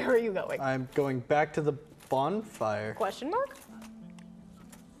 Where are you going? I'm going back to the bonfire. Question mark?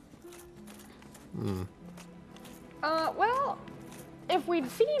 Well, if we'd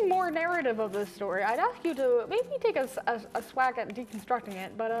seen more narrative of this story, I'd ask you to maybe take a swag at deconstructing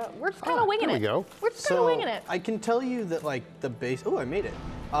it, but we're just kind of winging it. There we go. We're just kind of winging it. I can tell you that, like, the base... Oh, I made it.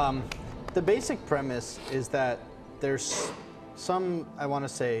 The basic premise is that there's some, I want to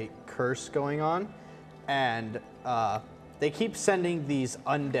say, curse going on, and they keep sending these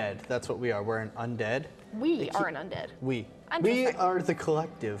undead. That's what we are. We're an undead. We are an undead. We Interesting. are the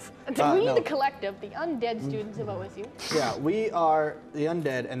collective. The collective, the undead students of OSU. Yeah, we are the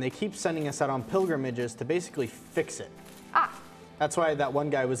undead, and they keep sending us out on pilgrimages to basically fix it. That's why that one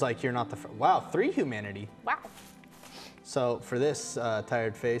guy was like, "You're not the wow, 3 humanity." Wow. So for this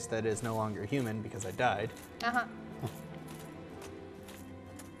tired face that is no longer human because I died.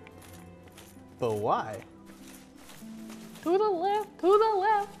 But why? To the left, to the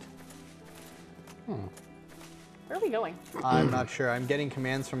left. Where are we going? I'm not sure. I'm getting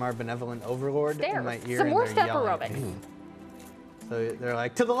commands from our benevolent overlord in my ear. Some more and step they're yelling at aerobics. me. So they're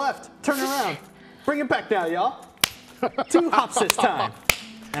like, to the left, turn around. Bring it back now, y'all. 2 hops this time.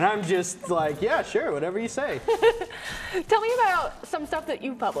 And I'm just like, yeah, sure, whatever you say. Tell me about some stuff that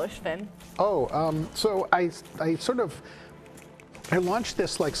you published, Finn. So I launched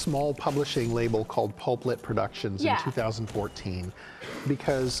this like small publishing label called Pulplit Productions in 2014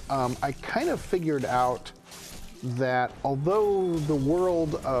 because I kind of figured out that although the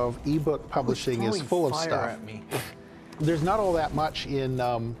world of ebook publishing is full of stuff, there's not all that much in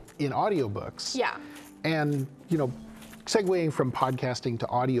audiobooks. Yeah. And segueing from podcasting to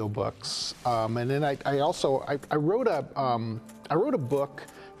audiobooks, and then I wrote a book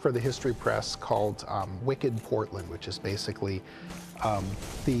for the History Press called Wicked Portland, which is basically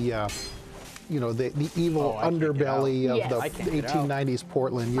the evil underbelly of the 1890s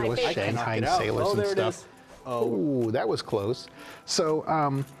Portland, with Shanghai sailors and stuff. Ooh, that was close. So,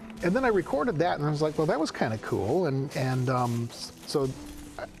 and then I recorded that, and I was like, well, that was kind of cool. And so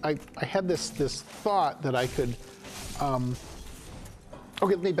I had this thought that I could.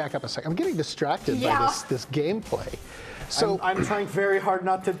 Okay, let me back up a second. I'm getting distracted by this gameplay. So I'm trying very hard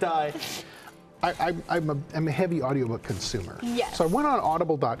not to die. I'm a heavy audiobook consumer. Yes. So I went on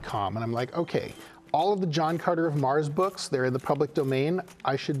audible.com and I'm like, okay, all of the John Carter of Mars books, they're in the public domain.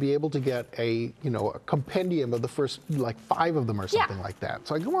 I should be able to get a compendium of the first like 5 of them or something like that.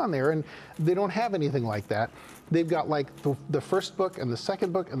 So I go on there and they don't have anything like that. They've got like the first book and the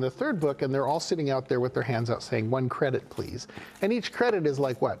second book and the third book, and they're all sitting out there with their hands out saying 1 credit, please. And each credit is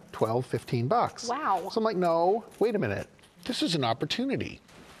like what, 12, 15 bucks. Wow. So I'm like, no, wait a minute. This is an opportunity.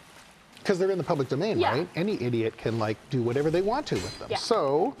 Because they're in the public domain, right? Any idiot can like do whatever they want to with them. Yeah.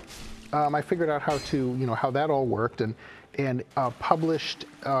 So I figured out how to, how that all worked, and published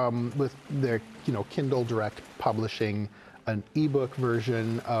with their, Kindle Direct Publishing, an ebook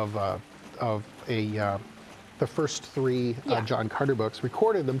version of the first 3 John Carter books,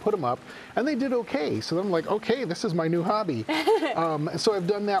 recorded them, put them up, and they did okay. So then I'm like, okay, this is my new hobby. So I've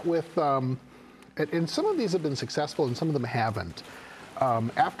done that with, and some of these have been successful and some of them haven't.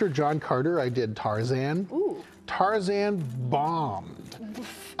 After John Carter, I did Tarzan. Ooh. Tarzan bombed.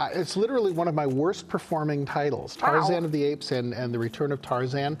 It's literally one of my worst performing titles. Tarzan of the Apes and The Return of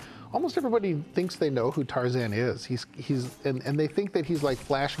Tarzan. Almost everybody thinks they know who Tarzan is. And they think that he's like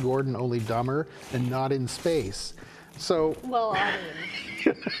Flash Gordon, only dumber and not in space. So. Well, I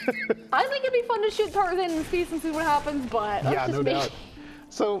mean, I think it'd be fun to shoot Tarzan in space and see what happens, but that's just no me. doubt.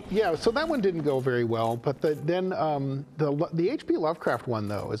 So so that one didn't go very well, but then the H.P. Lovecraft one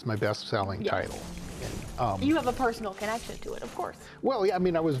though is my best-selling title. You have a personal connection to it, of course. Well, yeah, I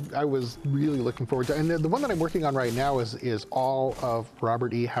mean, I was really looking forward to, and the one that I'm working on right now is all of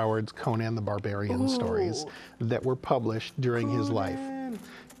Robert E. Howard's Conan the Barbarian stories that were published during his life,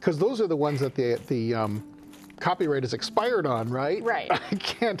 because those are the ones that the copyright is expired on, right? Right.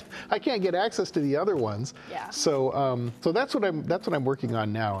 I can't get access to the other ones. Yeah. So that's what I'm working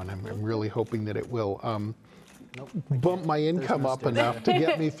on now, and I'm really hoping that it will bump my income up enough to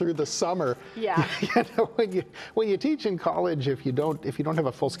get me through the summer. Yeah. When you teach in college, if you don't have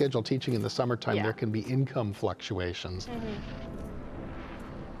a full schedule teaching in the summertime, there can be income fluctuations.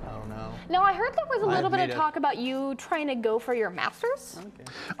 Oh no. Now I heard there was a little bit of talk about you trying to go for your master's. Okay.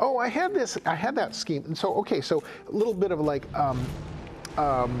 Oh, I had that scheme. And so a little bit of like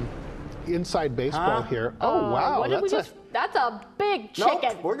inside baseball here. Oh wow, that's a big chicken.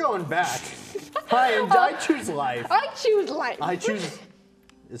 Nope, we're going back. I choose life. I choose life. I choose.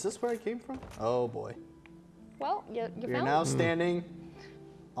 Is this where I came from? Oh boy. Well, you're now standing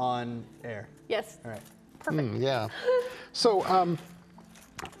on air. Yes. All right. Perfect. Yeah. So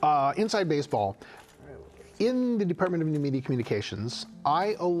inside baseball. In the Department of New Media Communications,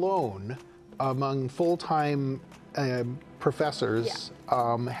 I alone, among full-time professors,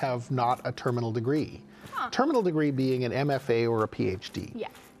 have not a terminal degree. Terminal degree being an MFA or a PhD. Yeah.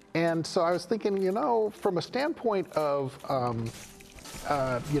 And so I was thinking, from a standpoint of,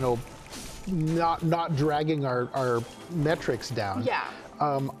 not dragging our metrics down. Yeah.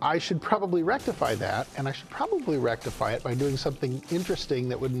 I should probably rectify that, and I should probably rectify it by doing something interesting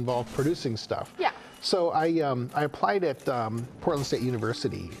that would involve producing stuff. Yeah. So I applied at Portland State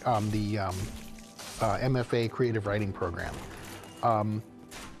University, the MFA Creative Writing program.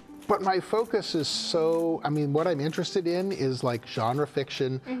 But my focus is what I'm interested in is like genre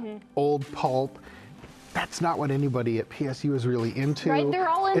fiction, old pulp. That's not what anybody at PSU is really into. Right, they're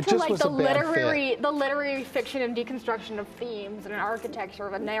all into like the literary fiction and deconstruction of themes and an architecture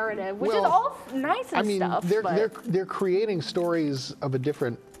of a narrative, which is all nice and stuff. They're creating stories of a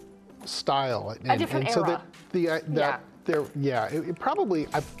different style, a different era.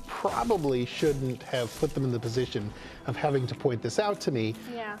 I probably shouldn't have put them in the position of having to point this out to me.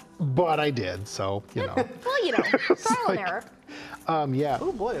 Yeah. But I did, so Well, trial and error. Yeah.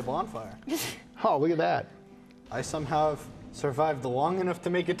 Oh boy, a bonfire. Oh, look at that. I somehow have survived long enough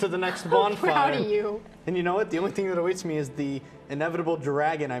to make it to the next bonfire. Proud of you. And you know what? The only thing that awaits me is the inevitable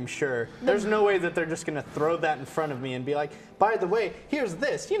dragon, I'm sure. There's no way that they're just going to throw that in front of me and be like, by the way, here's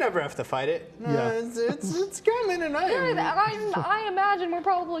this. You never have to fight it. It's coming, and I imagine we're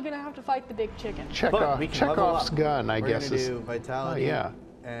probably going to have to fight the big chicken. Chekhov's gun, I guess. We're going to do vitality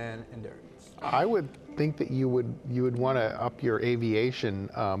and endurance. I would think that you would want to up your aviation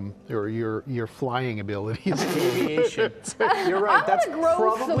or your flying abilities. Aviation. You're right. That's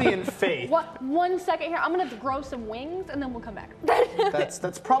probably in faith. One second here. I'm going to grow some wings, and then we'll come back.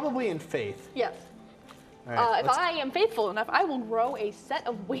 That's probably in faith. Yes. All right, if I am faithful enough, I will grow a set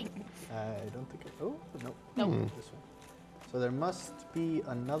of wings. I don't think. Oh, nope. This one. So there must be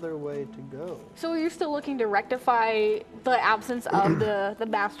another way to go. So you're still looking to rectify the absence of the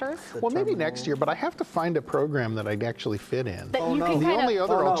masters? Well, maybe next year, but I have to find a program that I'd actually fit in. That you can the only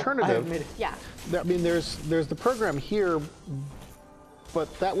other I alternative. Yeah. I mean, there's the program here,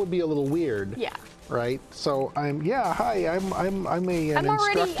 but that would be a little weird. Yeah. Right. So I'm an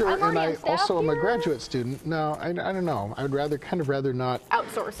instructor, and I also am a graduate student. No, I don't know. I would rather not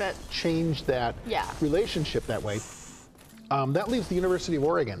outsource it. Change that relationship that way. That leaves the University of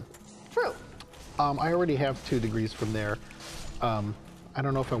Oregon. True. I already have 2 degrees from there. I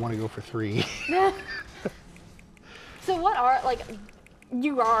don't know if I want to go for 3. So what are, like,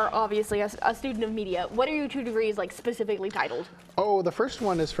 you are obviously a student of media. What are your 2 degrees, like, specifically titled? Oh, the first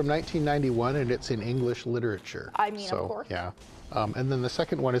one is from 1991, and it's in English literature. I mean, of course. Yeah. And then the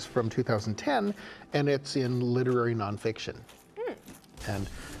second one is from 2010, and it's in literary nonfiction. And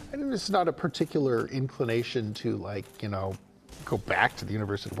I mean, it's not a particular inclination to, like, go back to the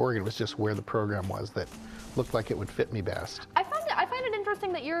University of Oregon. It was just where the program was that looked like it would fit me best. I find it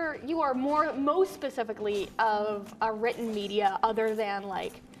interesting that you are most specifically of a written media other than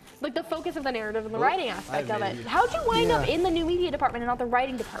like the focus of the narrative and the writing aspect of it. How'd you wind up in the new media department and not the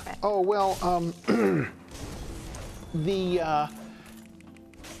writing department? Oh, well,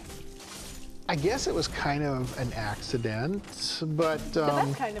 I guess it was kind of an accident, but the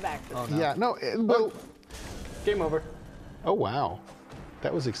best kind of accident. Oh, no. Yeah, no. Well, game over. Oh wow,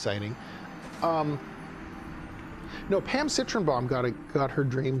 that was exciting. No, Pam Citronbaum got her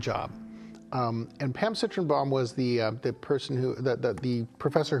dream job, and Pam Citronbaum was the person the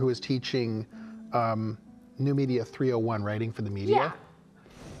professor who was teaching New Media 301, writing for the media.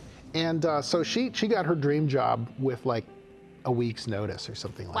 Yeah. And so she got her dream job with like a week's notice or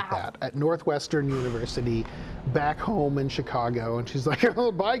something like that at Northwestern University, back home in Chicago, and she's like,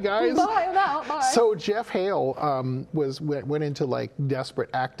 "Oh, bye guys." Bye. So Jeff Hale went into like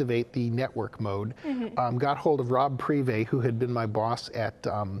desperate activate the network mode. Got hold of Rob Prive, who had been my boss at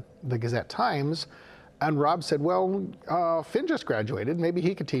the Gazette-Times, and Rob said, "Well, Finn just graduated. Maybe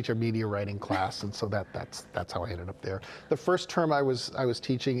he could teach a media writing class." And so that's how I ended up there. The first term I was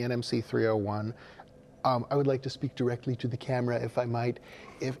teaching NMC 301. I would like to speak directly to the camera, if I might.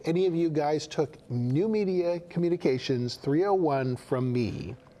 If any of you guys took New Media Communications 301 from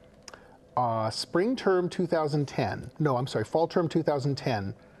me, spring term 2010, no, I'm sorry, fall term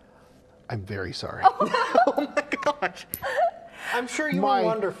 2010, I'm very sorry. Oh my gosh. I'm sure you were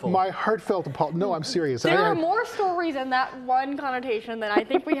wonderful. My heartfelt apology. No, I'm serious. There are more stories in that one connotation than I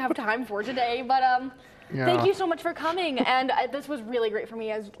think we have time for today, but thank you so much for coming, and this was really great for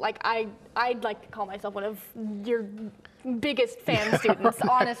me. As like I'd like to call myself one of your biggest fan students.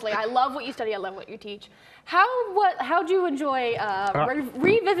 Honestly, I love what you study. I love what you teach. How'd you enjoy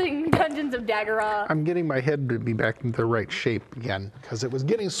revisiting Dungeons of Daggerah? I'm getting my head to be back in the right shape again because it was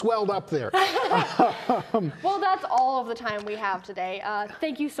getting swelled up there. Well, that's all of the time we have today.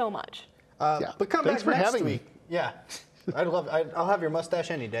 Thank you so much. But come Thanks back for next having week. me. Yeah. I'll have your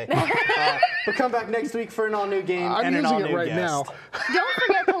mustache any day. But come back next week for an all-new game and an all-new right guest. now. Don't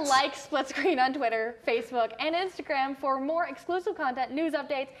forget to like Split Screen on Twitter, Facebook, and Instagram for more exclusive content, news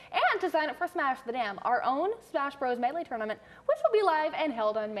updates, and to sign up for Smash the Dam, our own Smash Bros. Melee tournament, which will be live and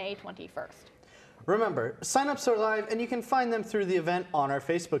held on May 21st. Remember, sign-ups are live, and you can find them through the event on our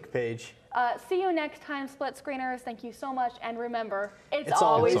Facebook page. See you next time, Split Screeners. Thank you so much, and remember, it's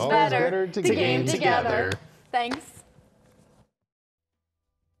always better to game together. Thanks.